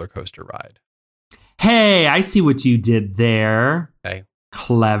Hawaiian roller coaster ride. Hey, I see what you did there. Hey,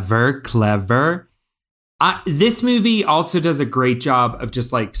 clever. This movie also does a great job of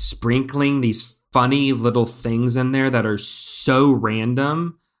just like sprinkling these funny little things in there that are so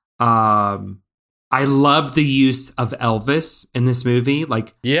random. I love the use of Elvis in this movie.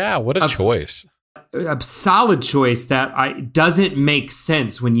 Like, yeah, what a choice. A solid choice that doesn't make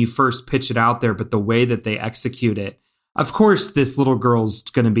sense when you first pitch it out there, but the way that they execute it. Of course, this little girl's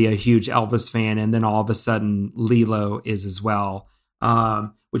going to be a huge Elvis fan, and then all of a sudden Lilo is as well,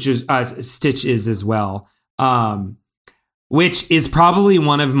 which is Stitch is as well, which is probably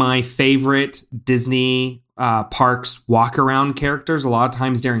one of my favorite Disney parks walk around characters. A lot of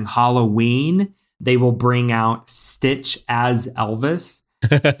times during Halloween, they will bring out Stitch as Elvis.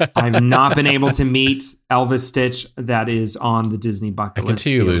 I've not been able to meet Elvis Stitch. That is on the Disney bucket list. I can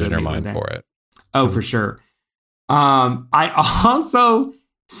see you losing your mind for it. Oh, for sure. I also,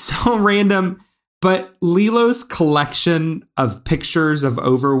 so random, but Lilo's collection of pictures of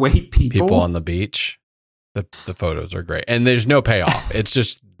overweight people on the beach. The photos are great, and there's no payoff. It's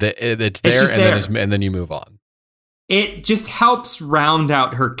just it's there, and then you move on. It just helps round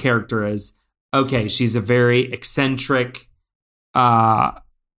out her character as, okay, she's a very eccentric girl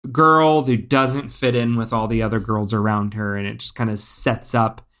who doesn't fit in with all the other girls around her, and it just kind of sets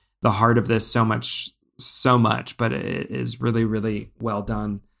up the heart of this so much, but it is really, really well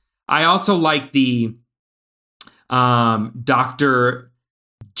done. I also like the Dr.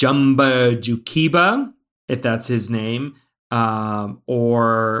 Jumba Jukiba, if that's his name,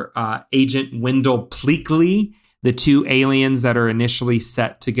 or Agent Wendell Pleakley, the two aliens that are initially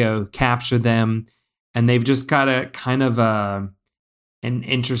set to go capture them. And they've just got a kind of an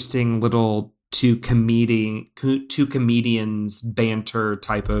interesting little two comedians banter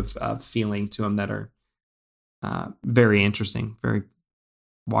type of feeling to them that are very interesting, very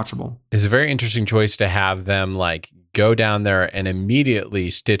watchable. It's a very interesting choice to have them like go down there, and immediately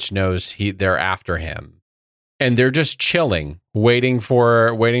Stitch knows they're after him. And they're just chilling, waiting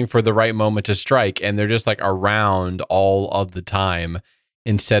for the right moment to strike. And they're just like around all of the time,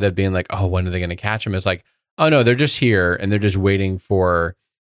 instead of being like, oh, when are they going to catch him? It's like, oh no, they're just here, and they're just waiting for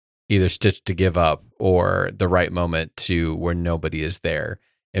either Stitch to give up or the right moment to where nobody is there.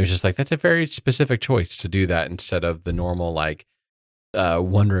 It was just like, that's a very specific choice to do that, instead of the normal, like,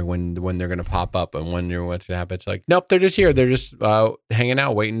 wondering when they're going to pop up and wondering what's going to happen. It's like, nope, they're just here. They're just hanging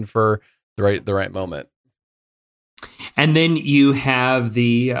out, waiting for the right moment. And then you have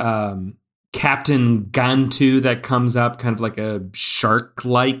the Captain Gantu that comes up, kind of like a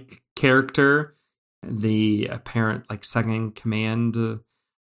shark-like character, the apparent like second command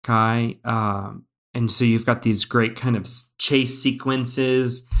guy. And so you've got these great kind of chase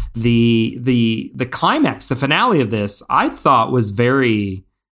sequences. The climax, the finale of this, I thought was very,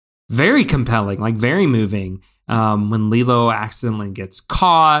 very compelling, like very moving. When Lilo accidentally gets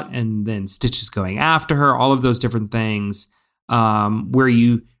caught, and then Stitch is going after her, all of those different things, where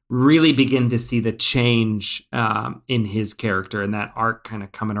you really begin to see the change in his character, and that arc kind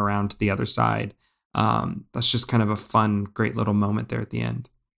of coming around to the other side. That's just kind of a fun, great little moment there at the end.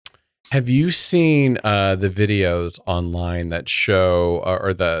 Have you seen the videos online that show,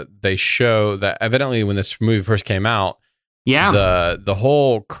 they show that evidently when this movie first came out, the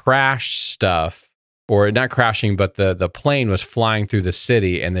whole crash stuff, or not crashing, but the plane was flying through the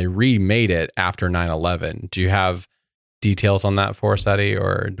city, and they remade it after 9/11. Do you have details on that for us, Eddie,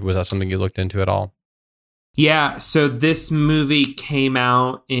 or was that something you looked into at all? Yeah, so this movie came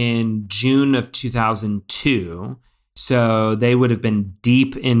out in June of 2002. So they would have been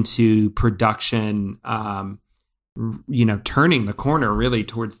deep into production, turning the corner really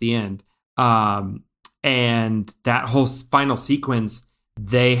towards the end. And that whole final sequence,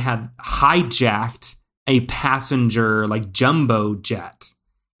 they had hijacked a passenger like jumbo jet.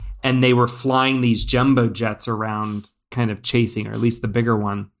 And they were flying these jumbo jets around, kind of chasing, or at least the bigger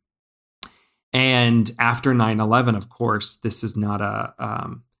one. And after 9/11, of course, this is not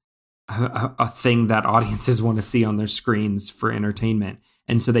a thing that audiences want to see on their screens for entertainment.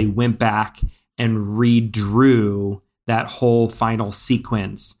 And so they went back and redrew that whole final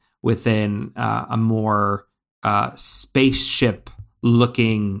sequence within a more spaceship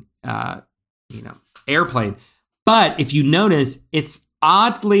looking, airplane. But if you notice, it's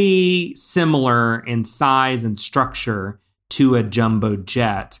oddly similar in size and structure to a jumbo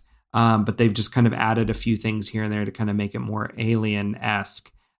jet. But they've just kind of added a few things here and there to kind of make it more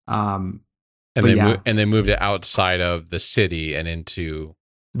alien-esque. And they moved it outside of the city and into...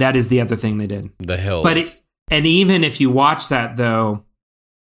 That is the other thing they did. The hills. And even if you watch that, though,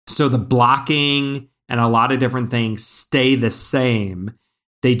 so the blocking and a lot of different things stay the same.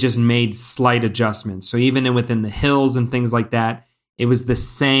 They just made slight adjustments. So even within the hills and things like that, it was the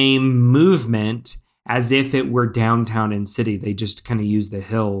same movement as if it were downtown in city. They just kind of used the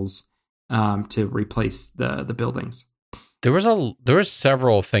hills to replace the buildings. There were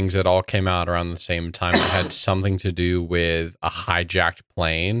several things that all came out around the same time that had something to do with a hijacked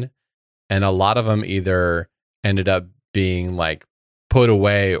plane, and a lot of them either ended up being like put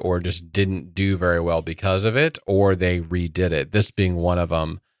away or just didn't do very well because of it, or they redid it. This being one of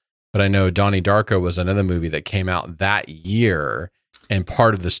them. But I know Donnie Darko was another movie that came out that year, and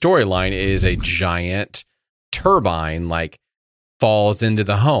part of the storyline is a giant turbine like falls into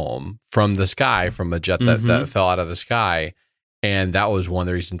the home from the sky, from a jet that fell out of the sky. And that was one of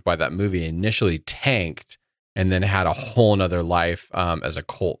the reasons why that movie initially tanked and then had a whole nother life as a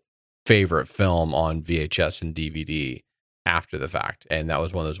cult favorite film on VHS and DVD after the fact. And that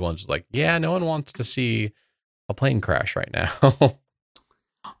was one of those ones like, yeah, no one wants to see a plane crash right now.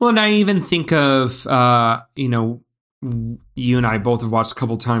 Well, and I even think of, you and I both have watched a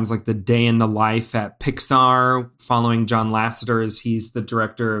couple times, like The Day in the Life at Pixar, following John Lasseter as he's the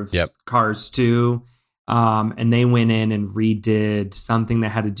director of Cars 2. And they went in and redid something that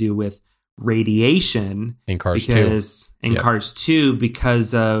had to do with radiation in Cars 2. Cars 2,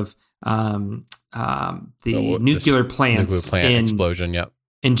 because of the nuclear plant explosion,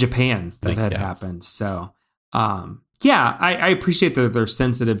 in Japan that had happened. So, I appreciate that they're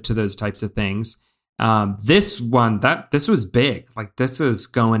sensitive to those types of things. This was big. Like, this is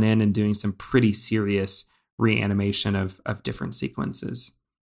going in and doing some pretty serious reanimation of different sequences.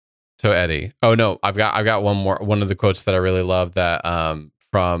 So Eddie, I've got one of the quotes that I really love, that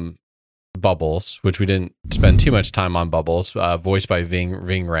from Bubbles, which we didn't spend too much time on. Bubbles, voiced by Ving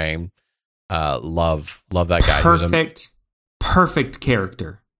Rhames. Love that guy. Perfect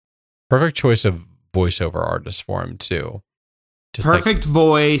character. Perfect choice of voiceover artist for him too. Just perfect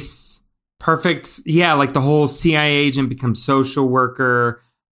voice. Perfect. Yeah, like the whole CIA agent becomes social worker.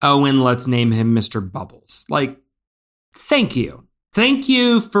 Owen, let's name him Mr. Bubbles. Like, thank you. Thank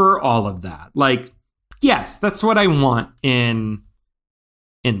you for all of that. Like, yes, that's what I want in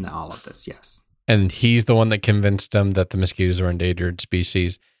all of this. Yes. And he's the one that convinced them that the mosquitoes are endangered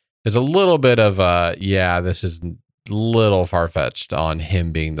species. There's a little bit of this is a little far-fetched on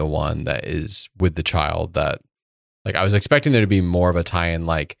him being the one that is with the child. That, like, I was expecting there to be more of a tie-in.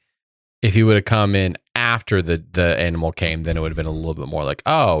 Like, if he would have come in after the animal came, then it would have been a little bit more like,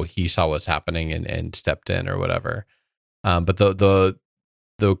 oh, he saw what's happening and stepped in or whatever. But the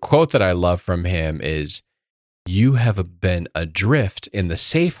quote that I love from him is, "You have been adrift in the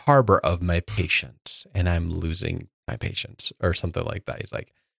safe harbor of my patience, and I'm losing my patience," or something like that. He's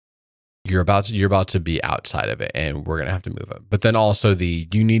like, you're about to be outside of it, and we're gonna have to move it. But then also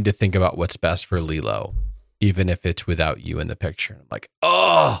you need to think about what's best for Lilo, even if it's without you in the picture. I'm like,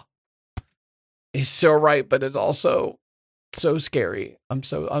 oh, he's so right, but it's also so scary. I'm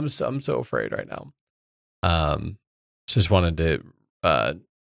so afraid right now. So just wanted to add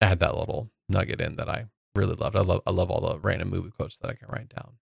that little nugget in that I really loved. I love all the random movie quotes that I can write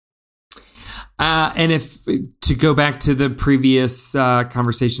down. And if to go back to the previous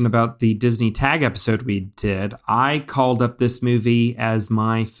conversation about the Disney Tag episode we did, I called up this movie as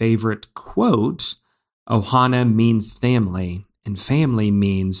my favorite quote. Ohana means family, and family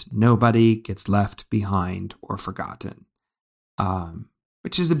means nobody gets left behind or forgotten,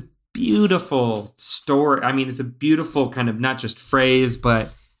 which is a beautiful story. I mean, it's a beautiful kind of not just phrase,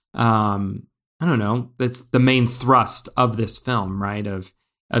 but I don't know. That's the main thrust of this film, right? Of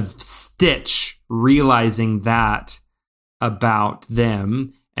Stitch realizing that about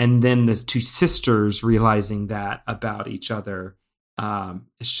them, and then the two sisters realizing that about each other.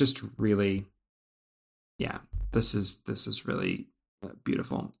 It's just really, yeah, this is really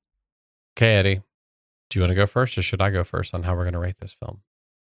beautiful. Okay, Eddie, do you want to go first, or should I go first on how we're going to rate this film?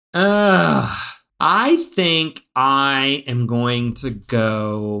 I think I am going to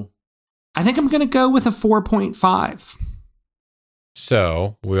go. I think I'm going to go with a 4.5.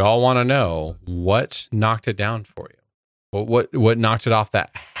 So we all want to know what knocked it down for you. What knocked it off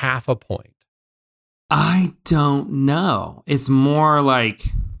that half a point? I don't know. It's more like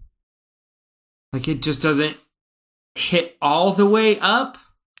it just doesn't hit all the way up.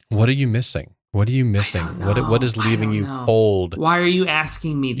 What are you missing? What are you missing? What is leaving you cold? Why are you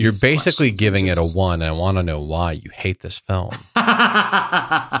asking me these You're basically questions? giving it a 1. I want to know why you hate this film.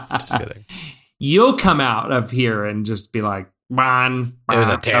 Just kidding. You'll come out of here and just be like, man, It was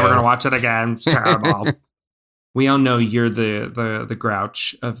a we're terrible. going to watch it again. It's terrible. We all know you're the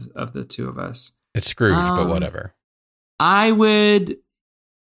grouch of the two of us. It's Scrooge, but whatever. I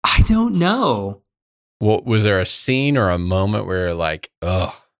don't know. Well, was there a scene or a moment where you're like,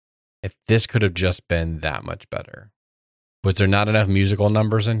 ugh, if this could have just been that much better? Was there not enough musical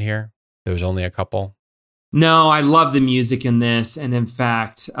numbers in here? There was only a couple? No, I love the music in this. And in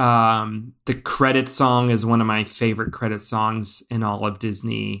fact, the credit song is one of my favorite credit songs in all of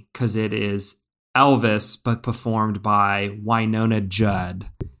Disney because it is Elvis, but performed by Winona Judd,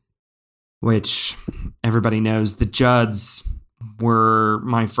 which everybody knows the Judds were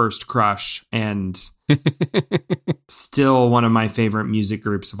my first crush and still one of my favorite music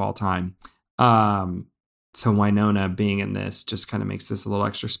groups of all time. So Winona being in this just kind of makes this a little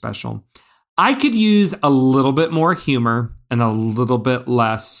extra special. I could use a little bit more humor and a little bit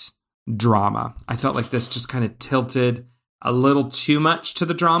less drama. I felt like this just kind of tilted a little too much to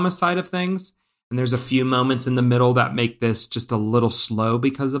the drama side of things. And there's a few moments in the middle that make this just a little slow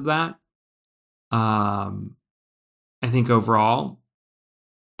because of that. I think overall,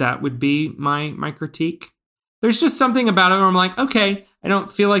 that would be my critique. There's just something about it where I'm like, okay, I don't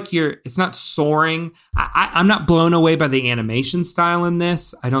feel like it's not soaring. I'm not blown away by the animation style in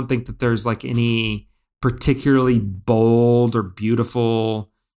this. I don't think that there's like any particularly bold or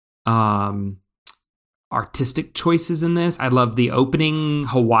beautiful artistic choices in this. I love the opening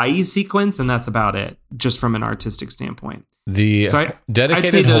Hawaii sequence, and that's about it, just from an artistic standpoint. I'd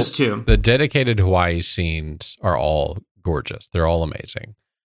say those two. The dedicated Hawaii scenes are all gorgeous. They're all amazing.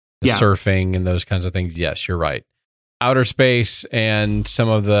 The surfing and those kinds of things. Yes, you're right. Outer space and some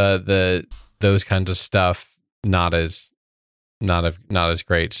of the those kinds of stuff not as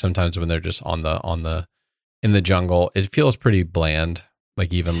great. Sometimes when they're just in the jungle, it feels pretty bland.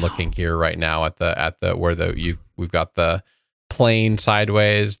 Like even looking here right now at the where we've got the plane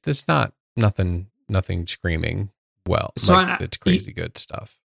sideways. There's nothing screaming. Well, so it's crazy good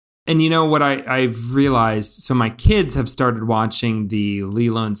stuff. And you know what I've realized? So my kids have started watching the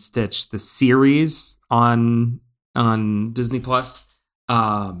Lilo and Stitch, the series on Disney Plus.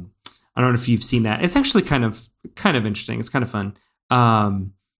 I don't know if you've seen that. It's actually kind of interesting. It's kind of fun.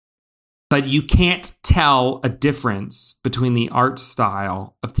 But you can't tell a difference between the art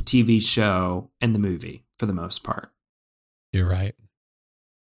style of the TV show and the movie for the most part. You're right.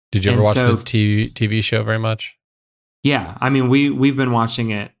 Did you ever watch the TV show very much? Yeah, I mean we've been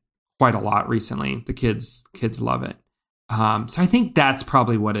watching it quite a lot recently. The kids love it. So I think that's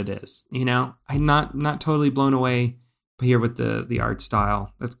probably what it is. You know, I'm not totally blown away here with the art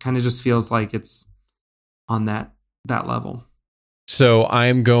style. That kind of just feels like it's on that level. So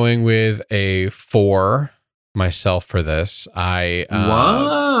I'm going with a 4 myself for this.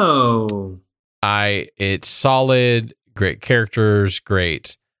 It's solid, great characters,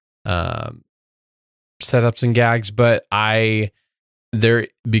 great setups and gags, but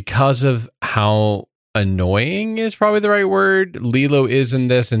because of how annoying is probably the right word Lilo is in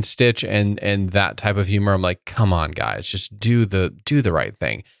this, and Stitch and that type of humor, I'm like, come on guys, just do the right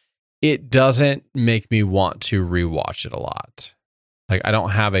thing. It doesn't make me want to rewatch it a lot. Like I don't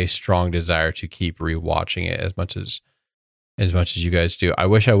have a strong desire to keep rewatching it as much as you guys do. I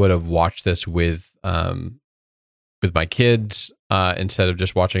wish I would have watched this with my kids instead of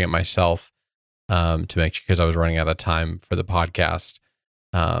just watching it myself to make sure, because I was running out of time for the podcast.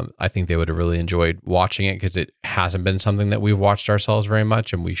 I think they would have really enjoyed watching it because it hasn't been something that we've watched ourselves very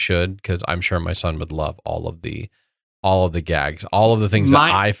much, and we should, because I'm sure my son would love all of the gags, all of the things that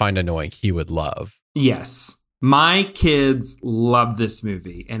I find annoying. He would love. Yes. My kids love this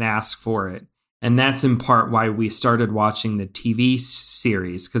movie and ask for it. And that's in part why we started watching the TV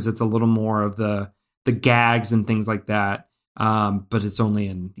series, because it's a little more of the gags and things like that. But it's only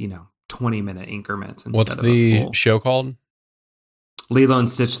in, 20-minute increments instead What's of the a full. show called? Lilo and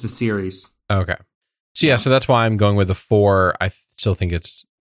Stitch, the series. Okay. So so that's why I'm going with a 4. I still think it's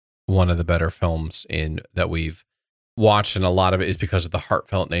one of the better films that we've watched, and a lot of it is because of the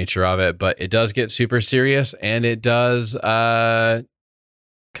heartfelt nature of it, but it does get super serious, and it does kind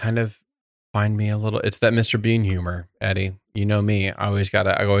of find me a little, it's that Mr. Bean humor, Eddie. You know me, I always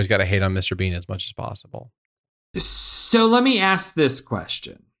gotta hate on Mr. Bean as much as possible. So let me ask this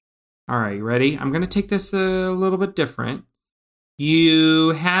question. All right, you ready? I'm going to take this a little bit different.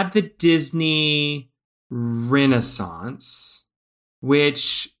 You had the Disney Renaissance,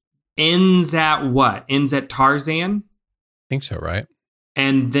 which ends at what? Ends at Tarzan? I think so, right?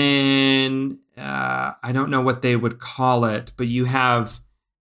 And then I don't know what they would call it, but you have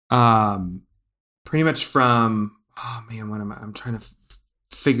pretty much from, oh man, what am I? I'm trying to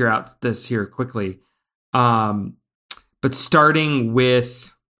figure out this here quickly. But starting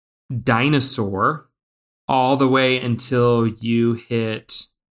with Dinosaur all the way until you hit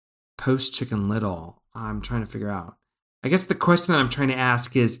post Chicken Little. I'm trying to figure out. I guess the question that I'm trying to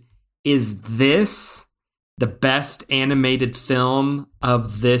ask is this the best animated film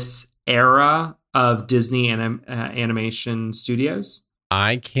of this era of Disney animation studios?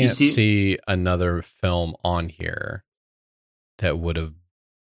 I can't see another film on here that would have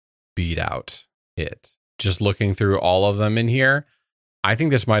beat out it. Just looking through all of them in here, I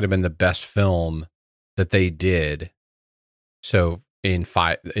think this might have been the best film that they did. So in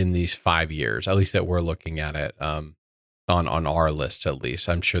these 5 years, at least that we're looking at it, on our list at least.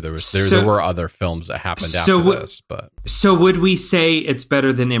 I'm sure there were other films that happened after this, but so would we say it's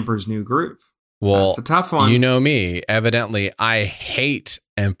better than Emperor's New Groove? Well, that's a tough one. You know me. Evidently, I hate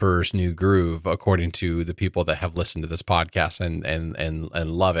Emperor's New Groove, according to the people that have listened to this podcast and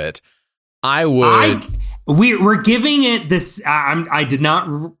love it. We're giving it this. I did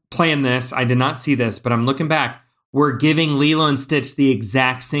not plan this. I did not see this, but I'm looking back. We're giving Lilo and Stitch the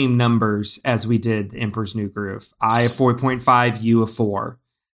exact same numbers as we did Emperor's New Groove. I a 4.5, you a 4.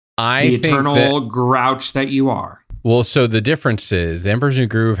 The eternal grouch that you are. Well, so the difference is the Emperor's New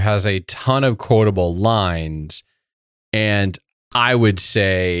Groove has a ton of quotable lines, and I would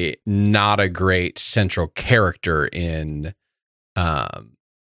say not a great central character in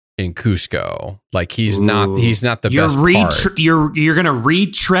Cusco. Like he's not the best part. You're going to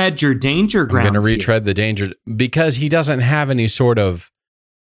retread your danger ground. I'm going to retread the danger because he doesn't have any sort of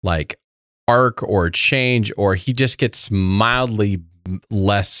like arc or change, or he just gets mildly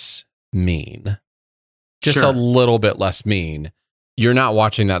less mean. Just a little bit less mean. You're not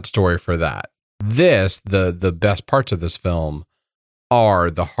watching that story for that. The best parts of this film are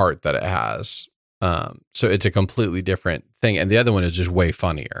the heart that it has. So it's a completely different thing. And the other one is just way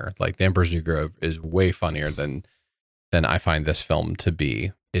funnier. Like the Emperor's New Groove is way funnier than I find this film to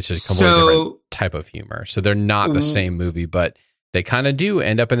be. It's a completely different type of humor. So they're not the same movie, but they kind of do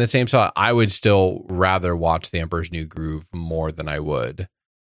end up in the same spot. I would still rather watch the Emperor's New Groove more than I would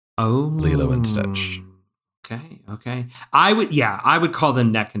Lilo and Stitch. Okay. I would call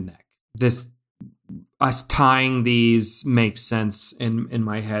them neck and neck. Us tying these makes sense in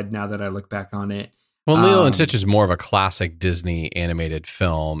my head now that I look back on it. Well, Lilo and Stitch is more of a classic Disney animated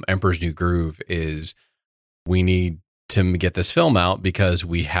film. Emperor's New Groove is, we need to get this film out because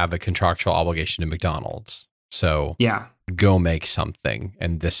we have a contractual obligation to McDonald's. So yeah, go make something.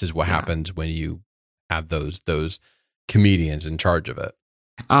 And this is what happens when you have those comedians in charge of it.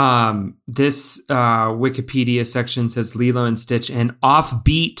 This Wikipedia section says Lilo and Stitch, an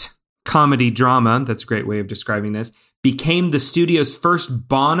offbeat comedy drama, that's a great way of describing this, became the studio's first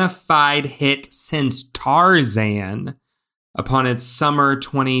bona fide hit since Tarzan upon its summer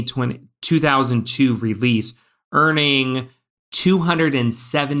 2002 release, earning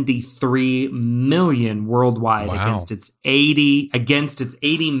 $273 million worldwide against its 80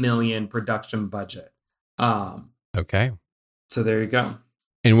 million production budget. Okay. So there you go.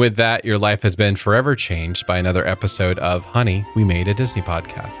 And with that, your life has been forever changed by another episode of Honey, We Made a Disney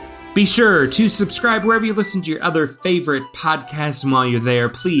Podcast. Be sure to subscribe wherever you listen to your other favorite podcasts. And while you're there,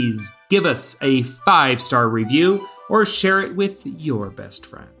 please give us a 5-star review or share it with your best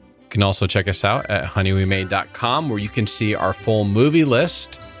friend. You can also check us out at honeywemade.com, where you can see our full movie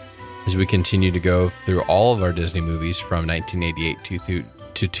list as we continue to go through all of our Disney movies from 1988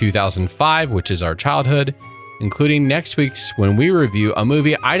 to 2005, which is our childhood, including next week's when we review a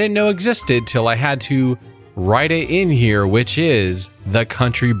movie I didn't know existed till I had to write it in here, which is the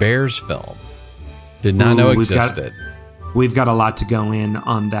Country Bears film. Did not know existed. We've got a lot to go in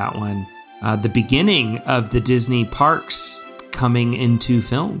on that one. The beginning of the Disney parks coming into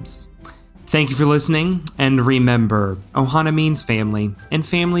films. Thank you for listening, and remember, Ohana means family, and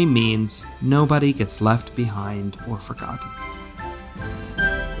family means nobody gets left behind or forgotten.